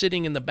 I'm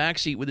sitting in the back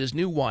seat with his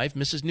new wife,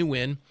 Mrs.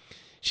 Nguyen.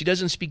 She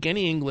doesn't speak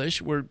any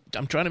English.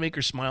 I'm trying to make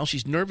her smile.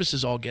 She's nervous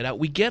as all get out.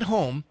 We get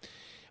home.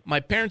 My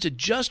parents had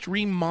just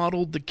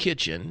remodeled the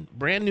kitchen,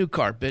 brand new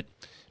carpet.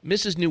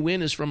 Mrs.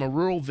 Nguyen is from a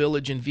rural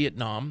village in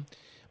Vietnam.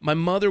 My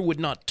mother would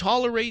not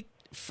tolerate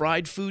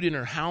fried food in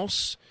her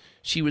house.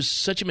 She was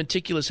such a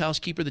meticulous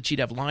housekeeper that she'd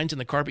have lines in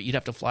the carpet. You'd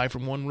have to fly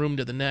from one room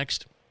to the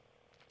next.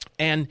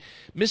 And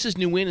Mrs.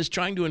 Nguyen is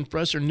trying to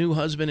impress her new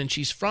husband, and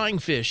she's frying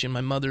fish in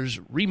my mother's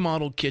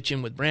remodeled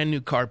kitchen with brand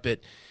new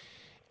carpet.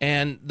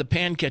 And the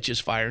pan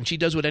catches fire, and she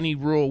does what any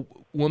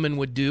rural woman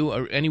would do,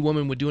 or any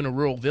woman would do in a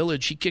rural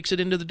village. She kicks it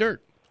into the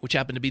dirt, which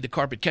happened to be the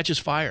carpet, catches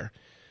fire.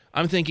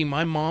 I'm thinking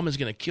my mom is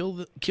going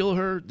to kill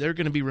her. They're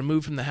going to be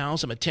removed from the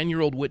house. I'm a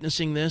 10-year-old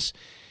witnessing this.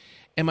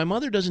 And my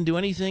mother doesn't do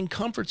anything,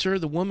 comforts her.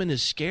 The woman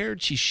is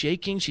scared. She's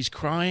shaking. She's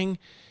crying.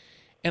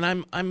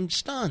 And I'm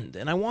stunned.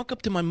 And I walk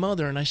up to my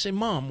mother and I say,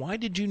 "Mom, why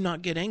did you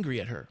not get angry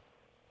at her?"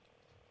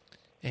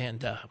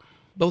 And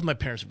both my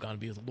parents have gone to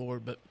be with the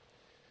Lord. But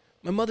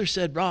my mother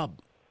said, "Rob,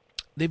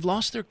 they've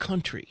lost their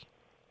country.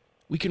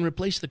 We can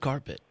replace the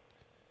carpet."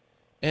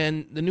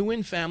 And the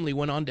Nguyen family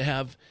went on to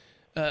have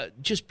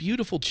just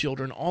beautiful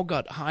children, all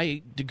got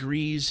high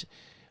degrees.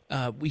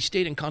 We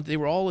stayed in contact. They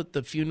were all at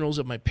the funerals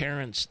of my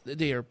parents.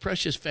 They are a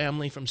precious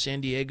family from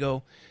San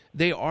Diego.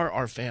 They are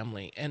our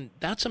family, and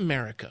that's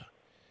America.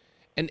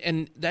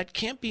 And that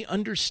can't be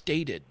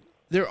understated.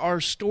 There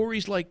are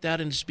stories like that,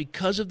 and it's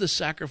because of the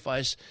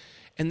sacrifice.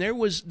 And there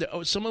was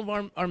some of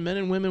our men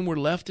and women were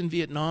left in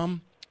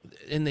Vietnam,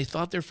 and they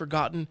thought they're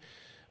forgotten,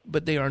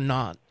 but they are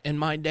not. And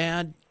my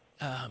dad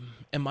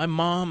and my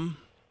mom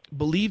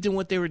believed in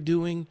what they were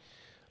doing.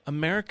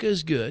 America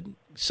is good.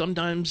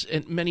 Sometimes,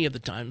 and many of the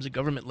times, the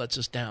government lets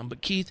us down.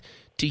 But Keith,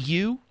 to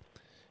you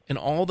and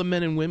all the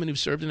men and women who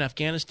served in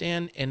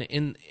Afghanistan and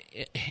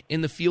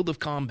in the field of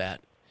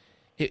combat,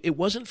 it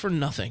wasn't for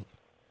nothing.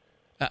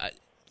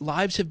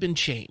 Lives have been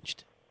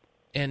changed,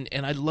 and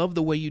I love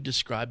the way you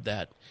described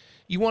that.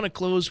 You want to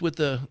close with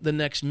the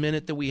next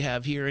minute that we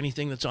have here?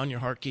 Anything that's on your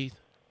heart, Keith?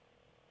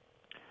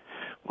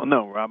 Well,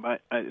 no, Rob,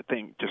 I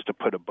think just to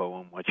put a bow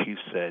on what you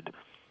said,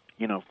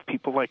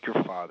 people like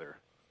your father,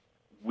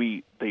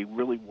 they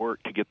really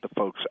worked to get the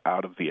folks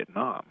out of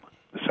Vietnam,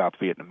 the South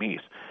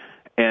Vietnamese.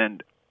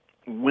 And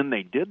when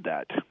they did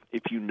that,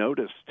 if you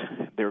noticed,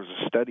 there was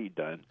a study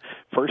done,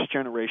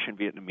 first-generation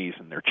Vietnamese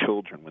and their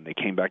children, when they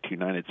came back to the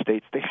United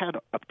States, they had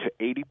up to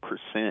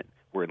 80%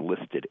 were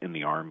enlisted in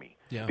the Army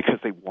because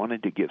they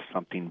wanted to give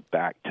something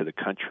back to the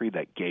country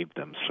that gave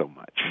them so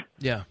much.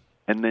 Yeah.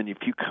 And then if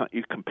you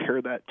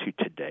compare that to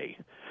today,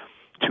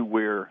 to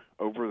where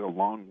over the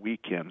long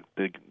weekend,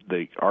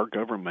 our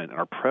government,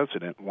 our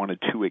president, wanted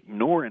to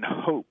ignore and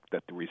hope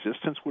that the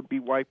resistance would be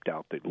wiped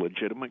out, the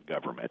legitimate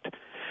government,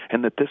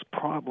 and that this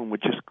problem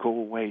would just go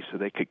away so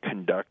they could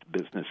conduct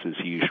business as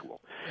usual.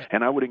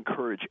 And I would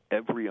encourage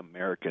every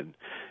American,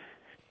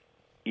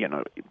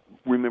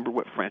 remember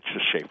what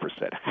Francis Schaeffer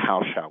said,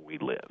 how shall we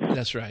live?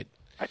 That's right.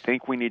 I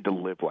think we need to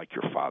live like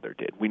your father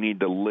did. We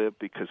need to live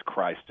because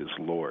Christ is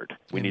Lord.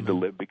 We need to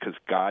live because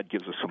God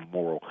gives us a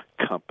moral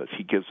compass.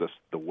 He gives us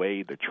the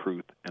way, the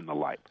truth, and the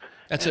light.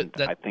 I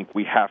think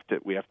we have to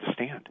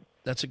stand.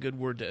 That's a good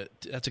word.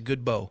 That's a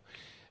good bow.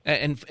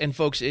 And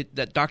folks,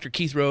 that Dr.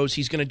 Keith Rose,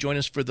 he's going to join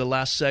us for the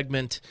last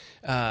segment.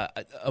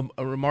 A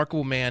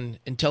remarkable man,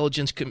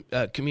 intelligence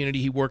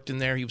community. He worked in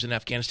there. He was in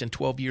Afghanistan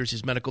 12 years.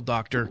 He's a medical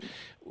doctor.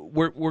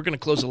 We're going to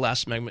close the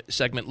last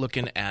segment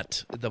looking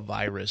at the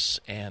virus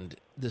and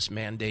this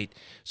mandate.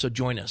 So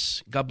join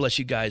us. God bless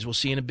you guys. We'll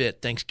see you in a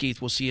bit. Thanks,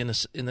 Keith. We'll see you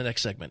in the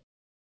next segment.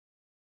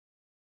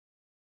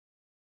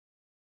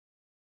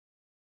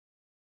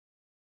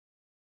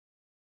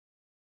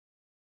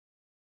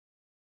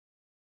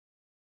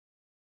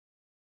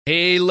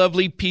 Hey,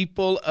 lovely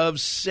people of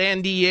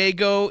San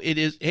Diego.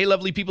 Hey,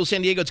 lovely people of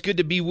San Diego. It's good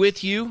to be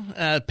with you.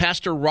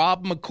 Pastor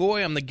Rob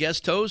McCoy. I'm the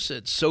guest host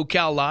at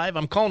SoCal Live.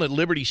 I'm calling it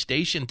Liberty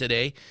Station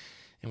today,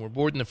 and we're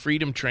boarding the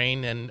Freedom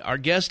Train. And our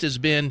guest has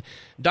been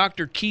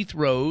Dr. Keith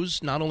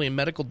Rose, not only a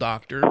medical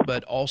doctor,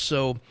 but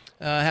also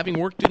having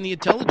worked in the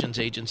intelligence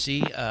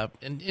agency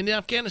in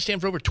Afghanistan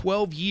for over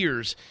 12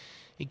 years.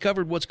 He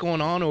covered what's going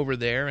on over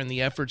there and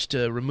the efforts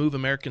to remove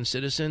American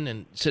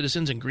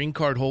citizens and green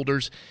card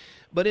holders.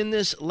 But in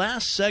this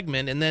last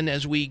segment, and then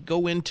as we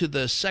go into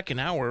the second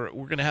hour,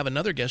 we're going to have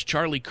another guest,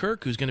 Charlie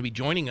Kirk, who's going to be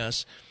joining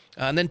us.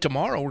 And then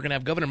tomorrow, we're going to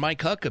have Governor Mike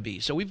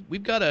Huckabee. So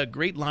we've got a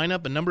great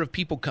lineup, a number of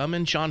people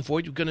coming. Sean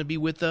Foyt is going to be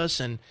with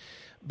us.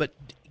 But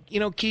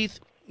Keith,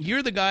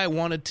 you're the guy I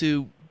wanted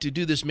to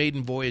do this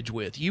maiden voyage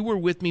with. You were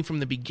with me from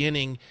the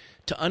beginning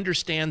to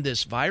understand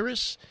this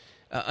virus,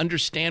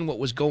 understand what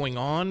was going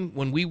on.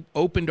 When we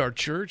opened our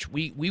church,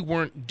 we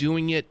weren't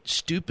doing it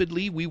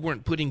stupidly. We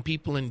weren't putting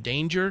people in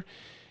danger.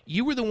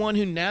 You were the one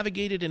who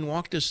navigated and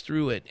walked us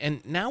through it.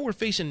 And now we're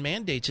facing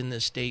mandates in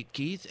this state,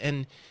 Keith,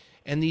 and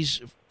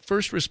these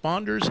first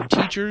responders and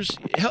teachers.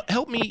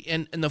 Help me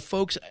and the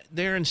folks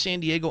there in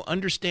San Diego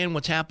understand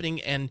what's happening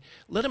and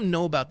let them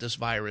know about this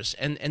virus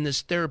and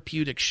this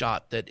therapeutic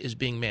shot that is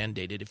being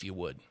mandated, if you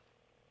would.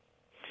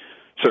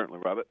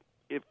 Certainly, Robert.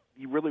 If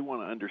you really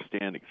want to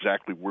understand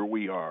exactly where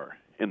we are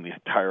in the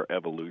entire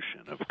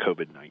evolution of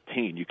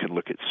COVID-19, you can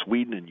look at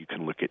Sweden and you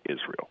can look at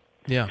Israel.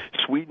 Yeah.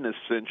 Sweden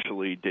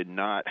essentially did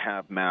not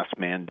have mass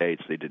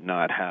mandates. They did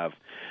not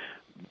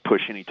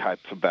push any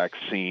types of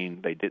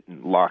vaccine. They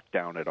didn't lock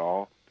down at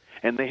all.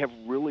 And they have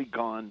really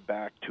gone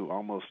back to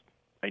almost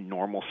a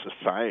normal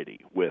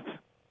society with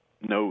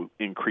no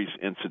increased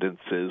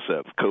incidences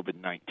of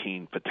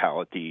COVID-19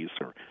 fatalities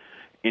or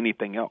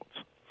anything else.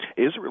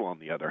 Israel, on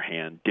the other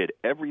hand, did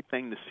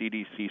everything the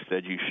CDC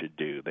said you should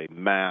do. They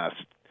masked.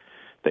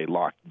 They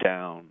locked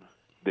down.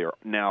 They're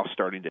now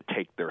starting to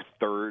take their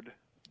third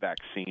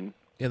vaccine.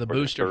 Yeah, the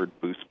booster. Third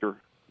booster.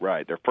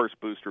 Right, their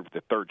first booster with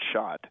the third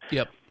shot.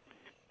 Yep.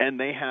 And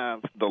they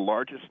have the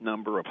largest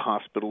number of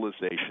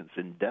hospitalizations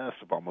and deaths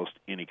of almost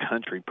any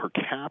country per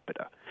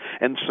capita.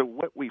 And so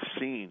what we've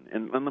seen,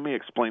 and let me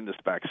explain this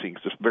vaccine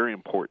because it's very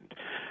important.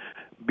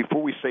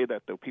 Before we say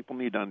that, though, people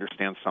need to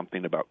understand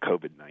something about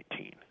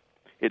COVID-19.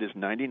 It is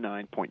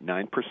 99.9%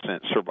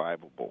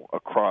 survivable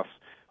across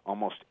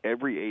almost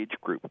every age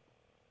group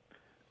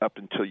up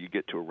until you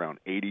get to around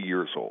 80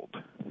 years old.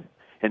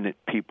 And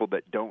people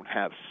that don't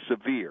have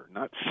severe,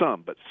 not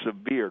some, but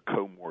severe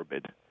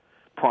comorbid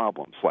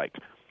problems like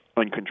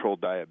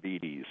uncontrolled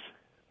diabetes,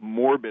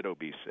 morbid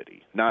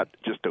obesity, not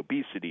just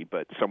obesity,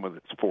 but someone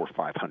that's 400 or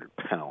 500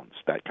 pounds,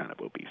 that kind of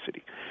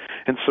obesity.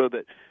 And so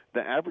that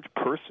the average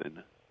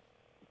person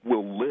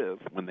will live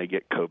when they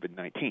get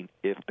COVID-19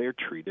 if they're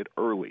treated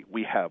early.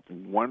 We have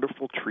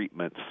wonderful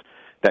treatments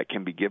that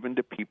can be given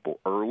to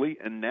people early,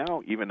 and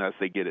now even as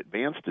they get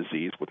advanced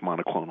disease with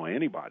monoclonal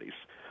antibodies.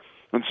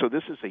 And so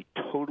this is a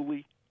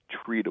totally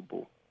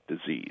treatable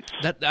disease.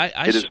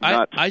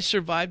 I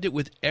survived it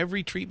with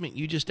every treatment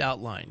you just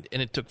outlined,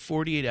 and it took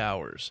 48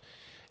 hours.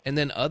 And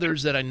then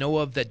others that I know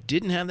of that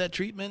didn't have that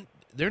treatment,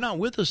 they're not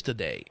with us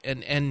today.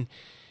 And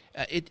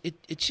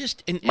it's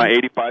just my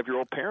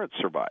 85-year-old parents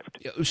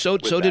survived. So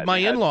did my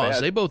in-laws.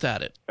 They both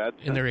had it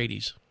in their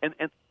 80s.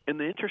 And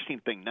the interesting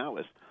thing now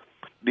is,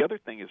 the other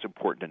thing is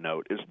important to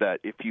note is that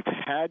if you've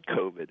had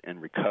COVID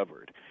and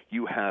recovered,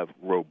 you have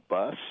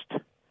robust,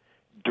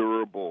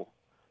 durable,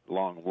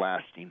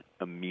 long-lasting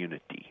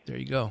immunity. There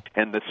you go.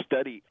 And the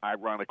study,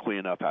 ironically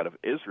enough, out of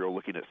Israel,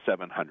 looking at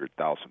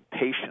 700,000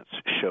 patients,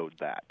 showed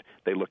that.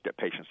 They looked at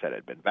patients that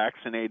had been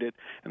vaccinated,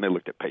 and they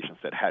looked at patients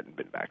that hadn't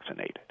been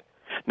vaccinated.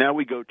 Now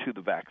we go to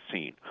the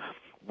vaccine.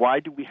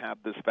 Why do we have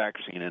this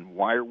vaccine, and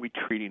why are we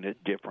treating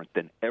it different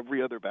than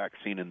every other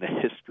vaccine in the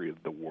history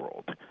of the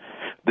world?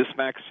 This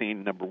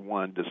vaccine, number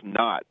one, does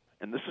not,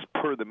 and this is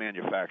per the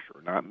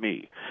manufacturer, not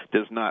me,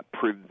 does not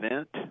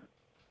prevent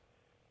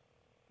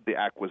the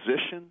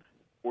acquisition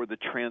or the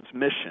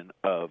transmission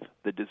of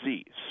the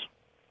disease.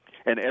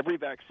 And every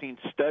vaccine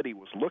study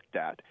was looked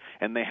at,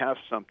 and they have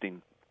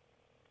something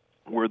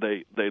where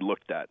they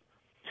looked at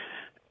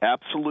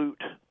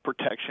absolute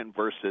protection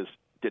versus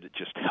did it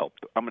just help?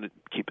 I'm going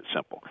to keep it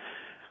simple.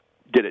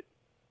 Did it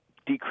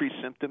decrease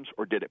symptoms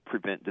or did it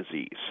prevent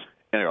disease?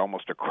 And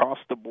almost across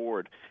the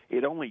board,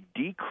 it only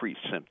decreased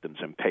symptoms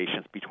in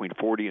patients between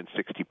 40 and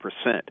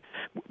 60%.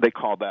 They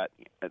call that,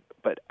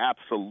 but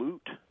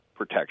absolute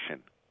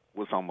protection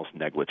was almost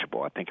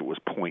negligible. I think it was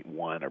 0.1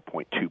 or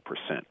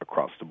 0.2%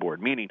 across the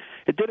board, meaning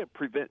it didn't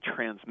prevent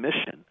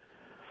transmission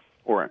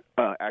or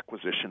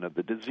acquisition of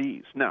the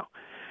disease. Now,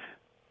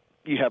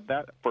 you have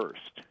that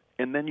first,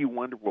 and then you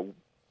wonder, well,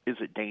 is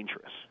it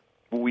dangerous?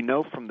 Well, we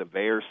know from the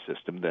VAERS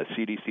system, the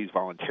CDC's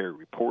voluntary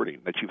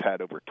reporting, that you've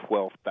had over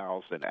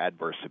 12,000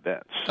 adverse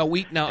events. I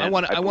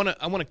want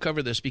to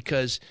cover this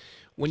because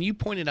when you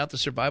pointed out the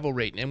survival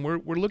rate, and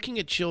we're looking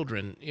at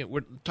children,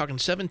 we're talking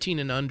 17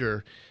 and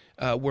under,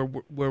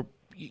 where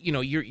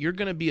you're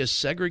going to be a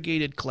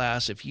segregated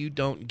class if you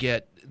don't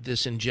get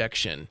this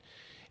injection.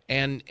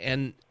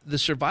 And the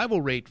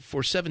survival rate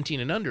for 17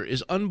 and under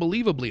is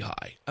unbelievably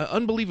high.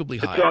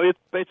 So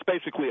it's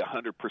basically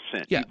 100%.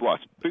 Yeah. You've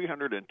lost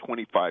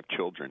 325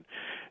 children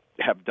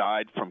have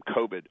died from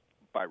COVID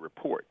by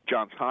report.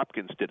 Johns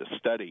Hopkins did a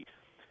study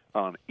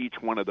on each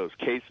one of those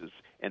cases,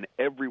 and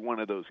every one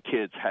of those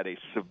kids had a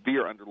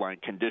severe underlying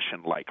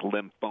condition like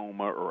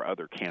lymphoma or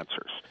other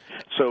cancers.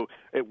 So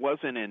it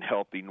wasn't in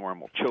healthy,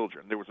 normal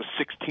children. There was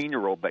a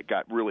 16-year-old that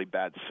got really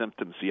bad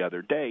symptoms the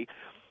other day,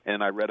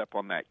 and I read up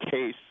on that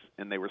case,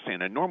 and they were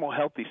saying a normal,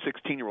 healthy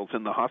 16-year-old's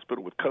in the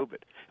hospital with COVID.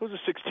 It was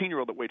a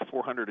 16-year-old that weighed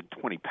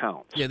 420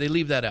 pounds. Yeah, they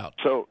leave that out.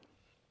 So,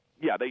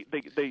 yeah, they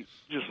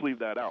just leave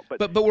that out.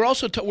 But we're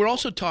also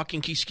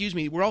talking. Excuse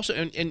me. We're also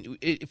and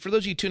for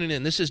those of you tuning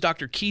in, this is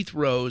Dr. Keith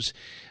Rose,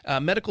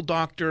 medical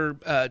doctor,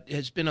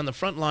 has been on the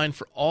front line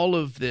for all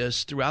of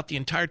this throughout the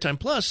entire time.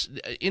 Plus,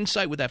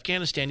 insight with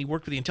Afghanistan. He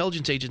worked with the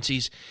intelligence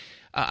agencies.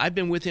 I've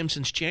been with him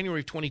since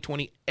January of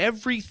 2020.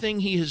 Everything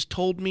he has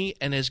told me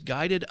and has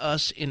guided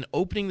us in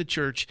opening the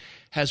church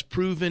has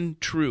proven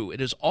true.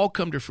 It has all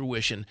come to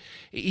fruition.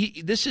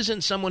 This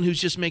isn't someone who's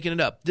just making it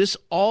up. This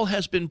all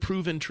has been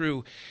proven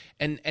true.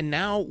 And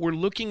now we're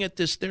looking at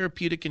this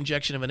therapeutic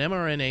injection of an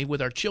mRNA with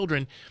our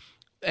children,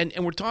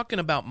 and we're talking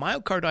about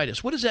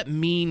myocarditis. What does that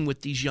mean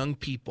with these young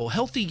people,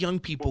 healthy young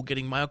people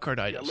getting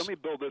myocarditis? Yeah, let me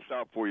build this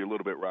out for you a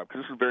little bit, Rob,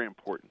 because this is very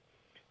important.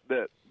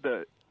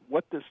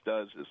 What this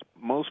does is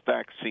most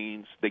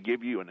vaccines, they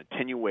give you an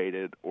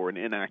attenuated or an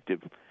inactive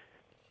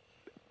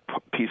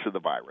piece of the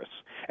virus,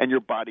 and your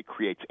body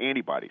creates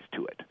antibodies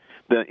to it.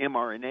 The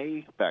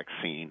mRNA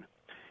vaccine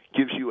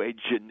gives you a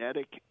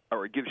genetic,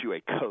 or it gives you a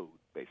code,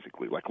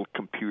 basically, like a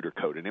computer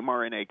code, an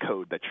mRNA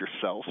code that your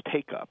cells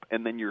take up,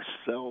 and then your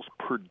cells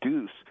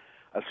produce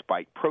a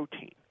spike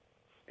protein.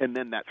 And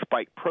then that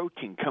spike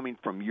protein coming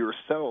from your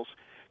cells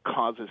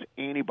causes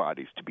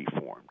antibodies to be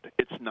formed.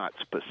 It's not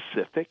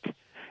specific,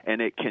 and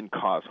it can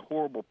cause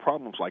horrible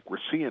problems like we're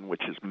seeing,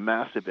 which is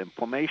massive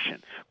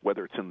inflammation,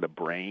 whether it's in the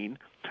brain,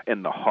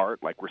 in the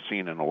heart, like we're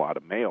seeing in a lot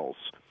of males,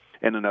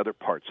 and in other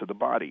parts of the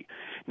body.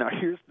 Now,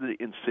 here's the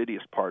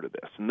insidious part of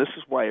this, and this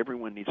is why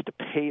everyone needs to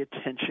pay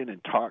attention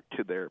and talk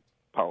to their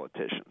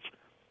politicians.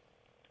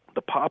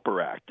 The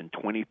Pauper Act in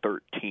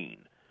 2013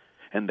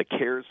 and the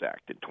CARES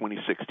Act in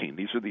 2016,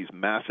 these are these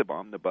massive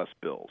omnibus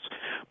bills,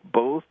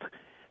 both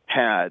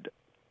had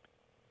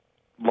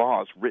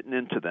laws written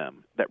into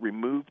them that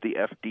remove the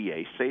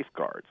FDA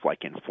safeguards,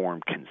 like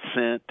informed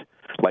consent,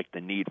 like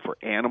the need for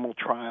animal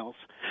trials.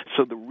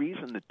 So the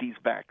reason that these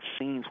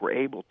vaccines were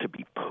able to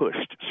be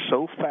pushed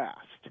so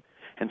fast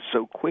and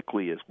so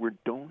quickly is we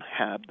don't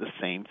have the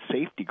same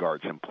safety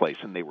guards in place,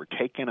 and they were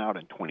taken out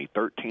in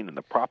 2013 in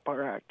the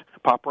Pauper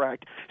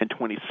Act in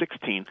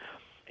 2016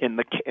 in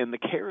the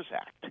CARES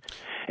Act.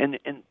 And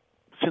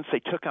since they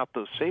took out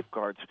those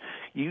safeguards,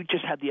 you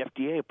just had the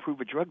FDA approve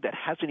a drug that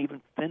hasn't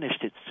even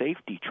finished its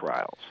safety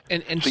trials.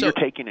 And so you're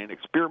taking an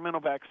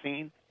experimental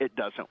vaccine, it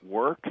doesn't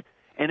work,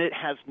 and it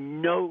has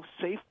no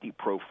safety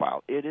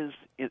profile.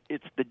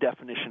 It's the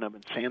definition of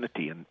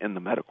insanity in the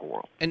medical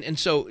world. And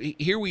so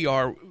here we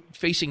are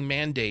facing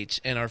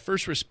mandates, and our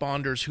first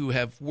responders who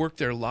have worked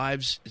their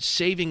lives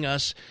saving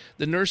us,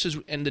 the nurses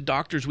and the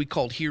doctors we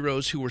called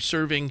heroes who were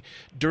serving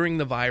during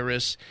the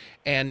virus,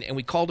 and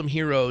we called them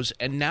heroes,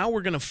 and now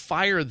we're going to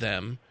fire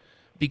them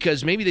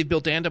because maybe they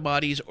built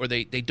antibodies or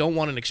they don't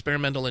want an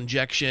experimental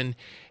injection.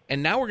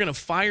 And now we're going to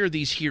fire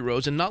these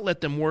heroes and not let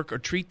them work or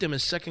treat them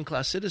as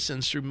second-class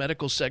citizens through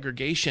medical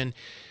segregation.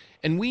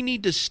 And we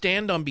need to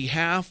stand on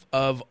behalf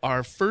of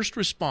our first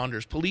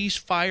responders, police,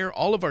 fire,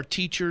 all of our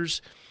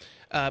teachers.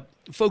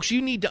 Folks,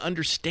 you need to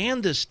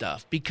understand this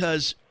stuff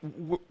because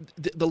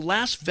the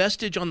last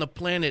vestige on the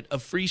planet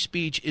of free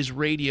speech is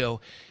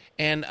radio.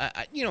 And,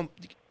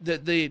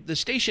 the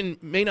station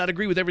may not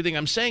agree with everything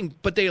I'm saying,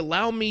 but they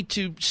allow me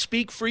to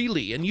speak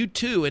freely, and you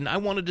too. And I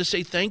wanted to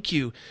say thank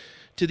you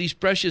to these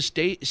precious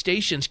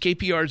stations,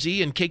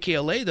 KPRZ and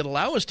KKLA, that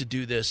allow us to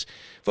do this.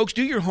 Folks,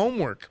 do your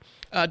homework.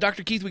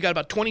 Dr. Keith, we got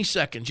about 20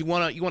 seconds. You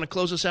want to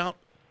close us out?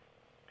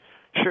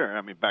 Sure.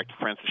 I mean, back to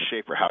Francis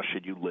Schaeffer, how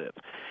should you live?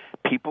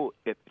 People,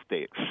 if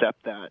they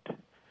accept that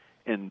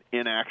and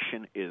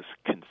inaction is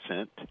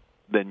consent,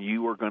 then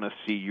you are going to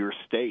see your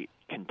state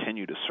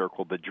continue to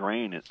circle the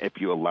drain if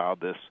you allow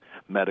this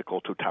medical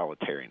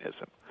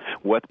totalitarianism.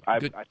 What I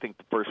think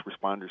the first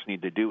responders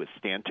need to do is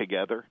stand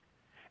together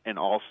and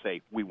all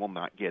say, we will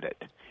not get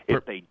it.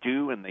 If they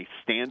do and they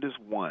stand as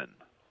one,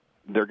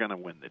 they're going to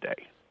win the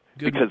day.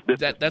 Good. Because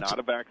this is not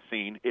a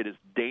vaccine. It is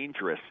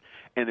dangerous.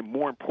 And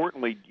more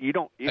importantly,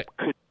 it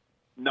could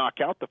knock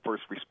out the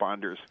first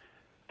responders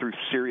through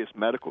serious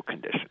medical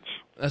conditions.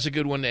 That's a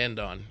good one to end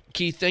on.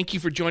 Keith, thank you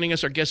for joining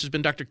us. Our guest has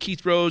been Dr.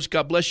 Keith Rose.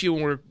 God bless you.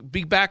 And we'll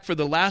be back for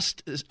the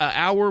last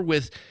hour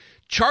with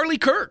Charlie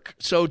Kirk.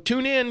 So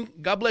tune in.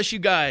 God bless you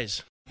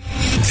guys.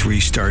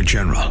 3-star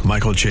General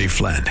Michael J.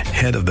 Flynn,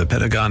 head of the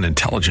Pentagon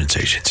Intelligence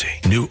Agency,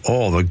 knew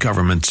all the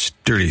government's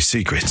dirty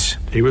secrets.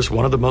 He was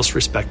one of the most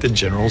respected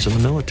generals in the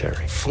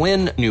military.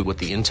 Flynn knew what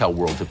the intel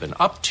world had been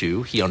up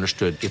to. He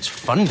understood its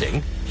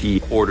funding.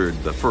 He ordered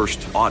the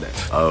first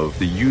audit of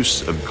the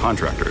use of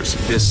contractors.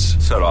 This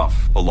set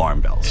off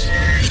alarm bells.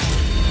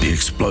 The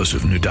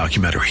explosive new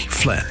documentary,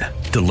 Flynn,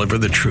 Deliver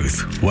the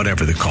Truth,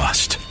 Whatever the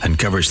Cost,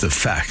 uncovers the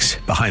facts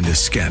behind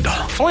this scandal.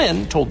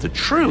 Flynn told the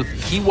truth.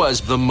 He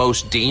was the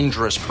most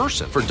dangerous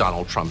person for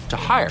Donald Trump to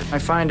hire. I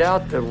find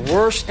out the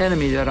worst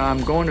enemy that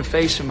I'm going to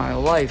face in my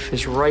life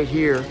is right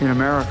here in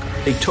America.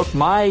 They took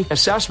my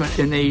assessment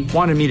and they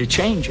wanted me to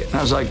change it. And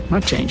I was like, I'm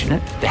not changing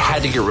it. They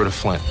had to get rid of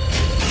Flynn.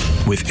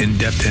 With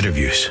in-depth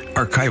interviews,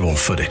 archival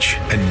footage,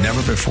 and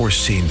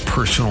never-before-seen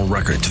personal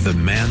records of the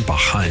man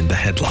behind the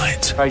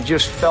headlines. I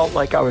just felt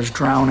like I was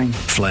drowning.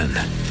 Flynn,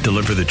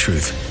 Deliver the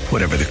Truth,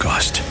 Whatever the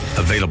Cost.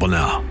 Available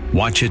now.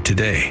 Watch it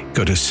today.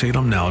 Go to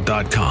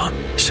salemnow.com.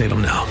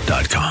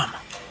 salemnow.com.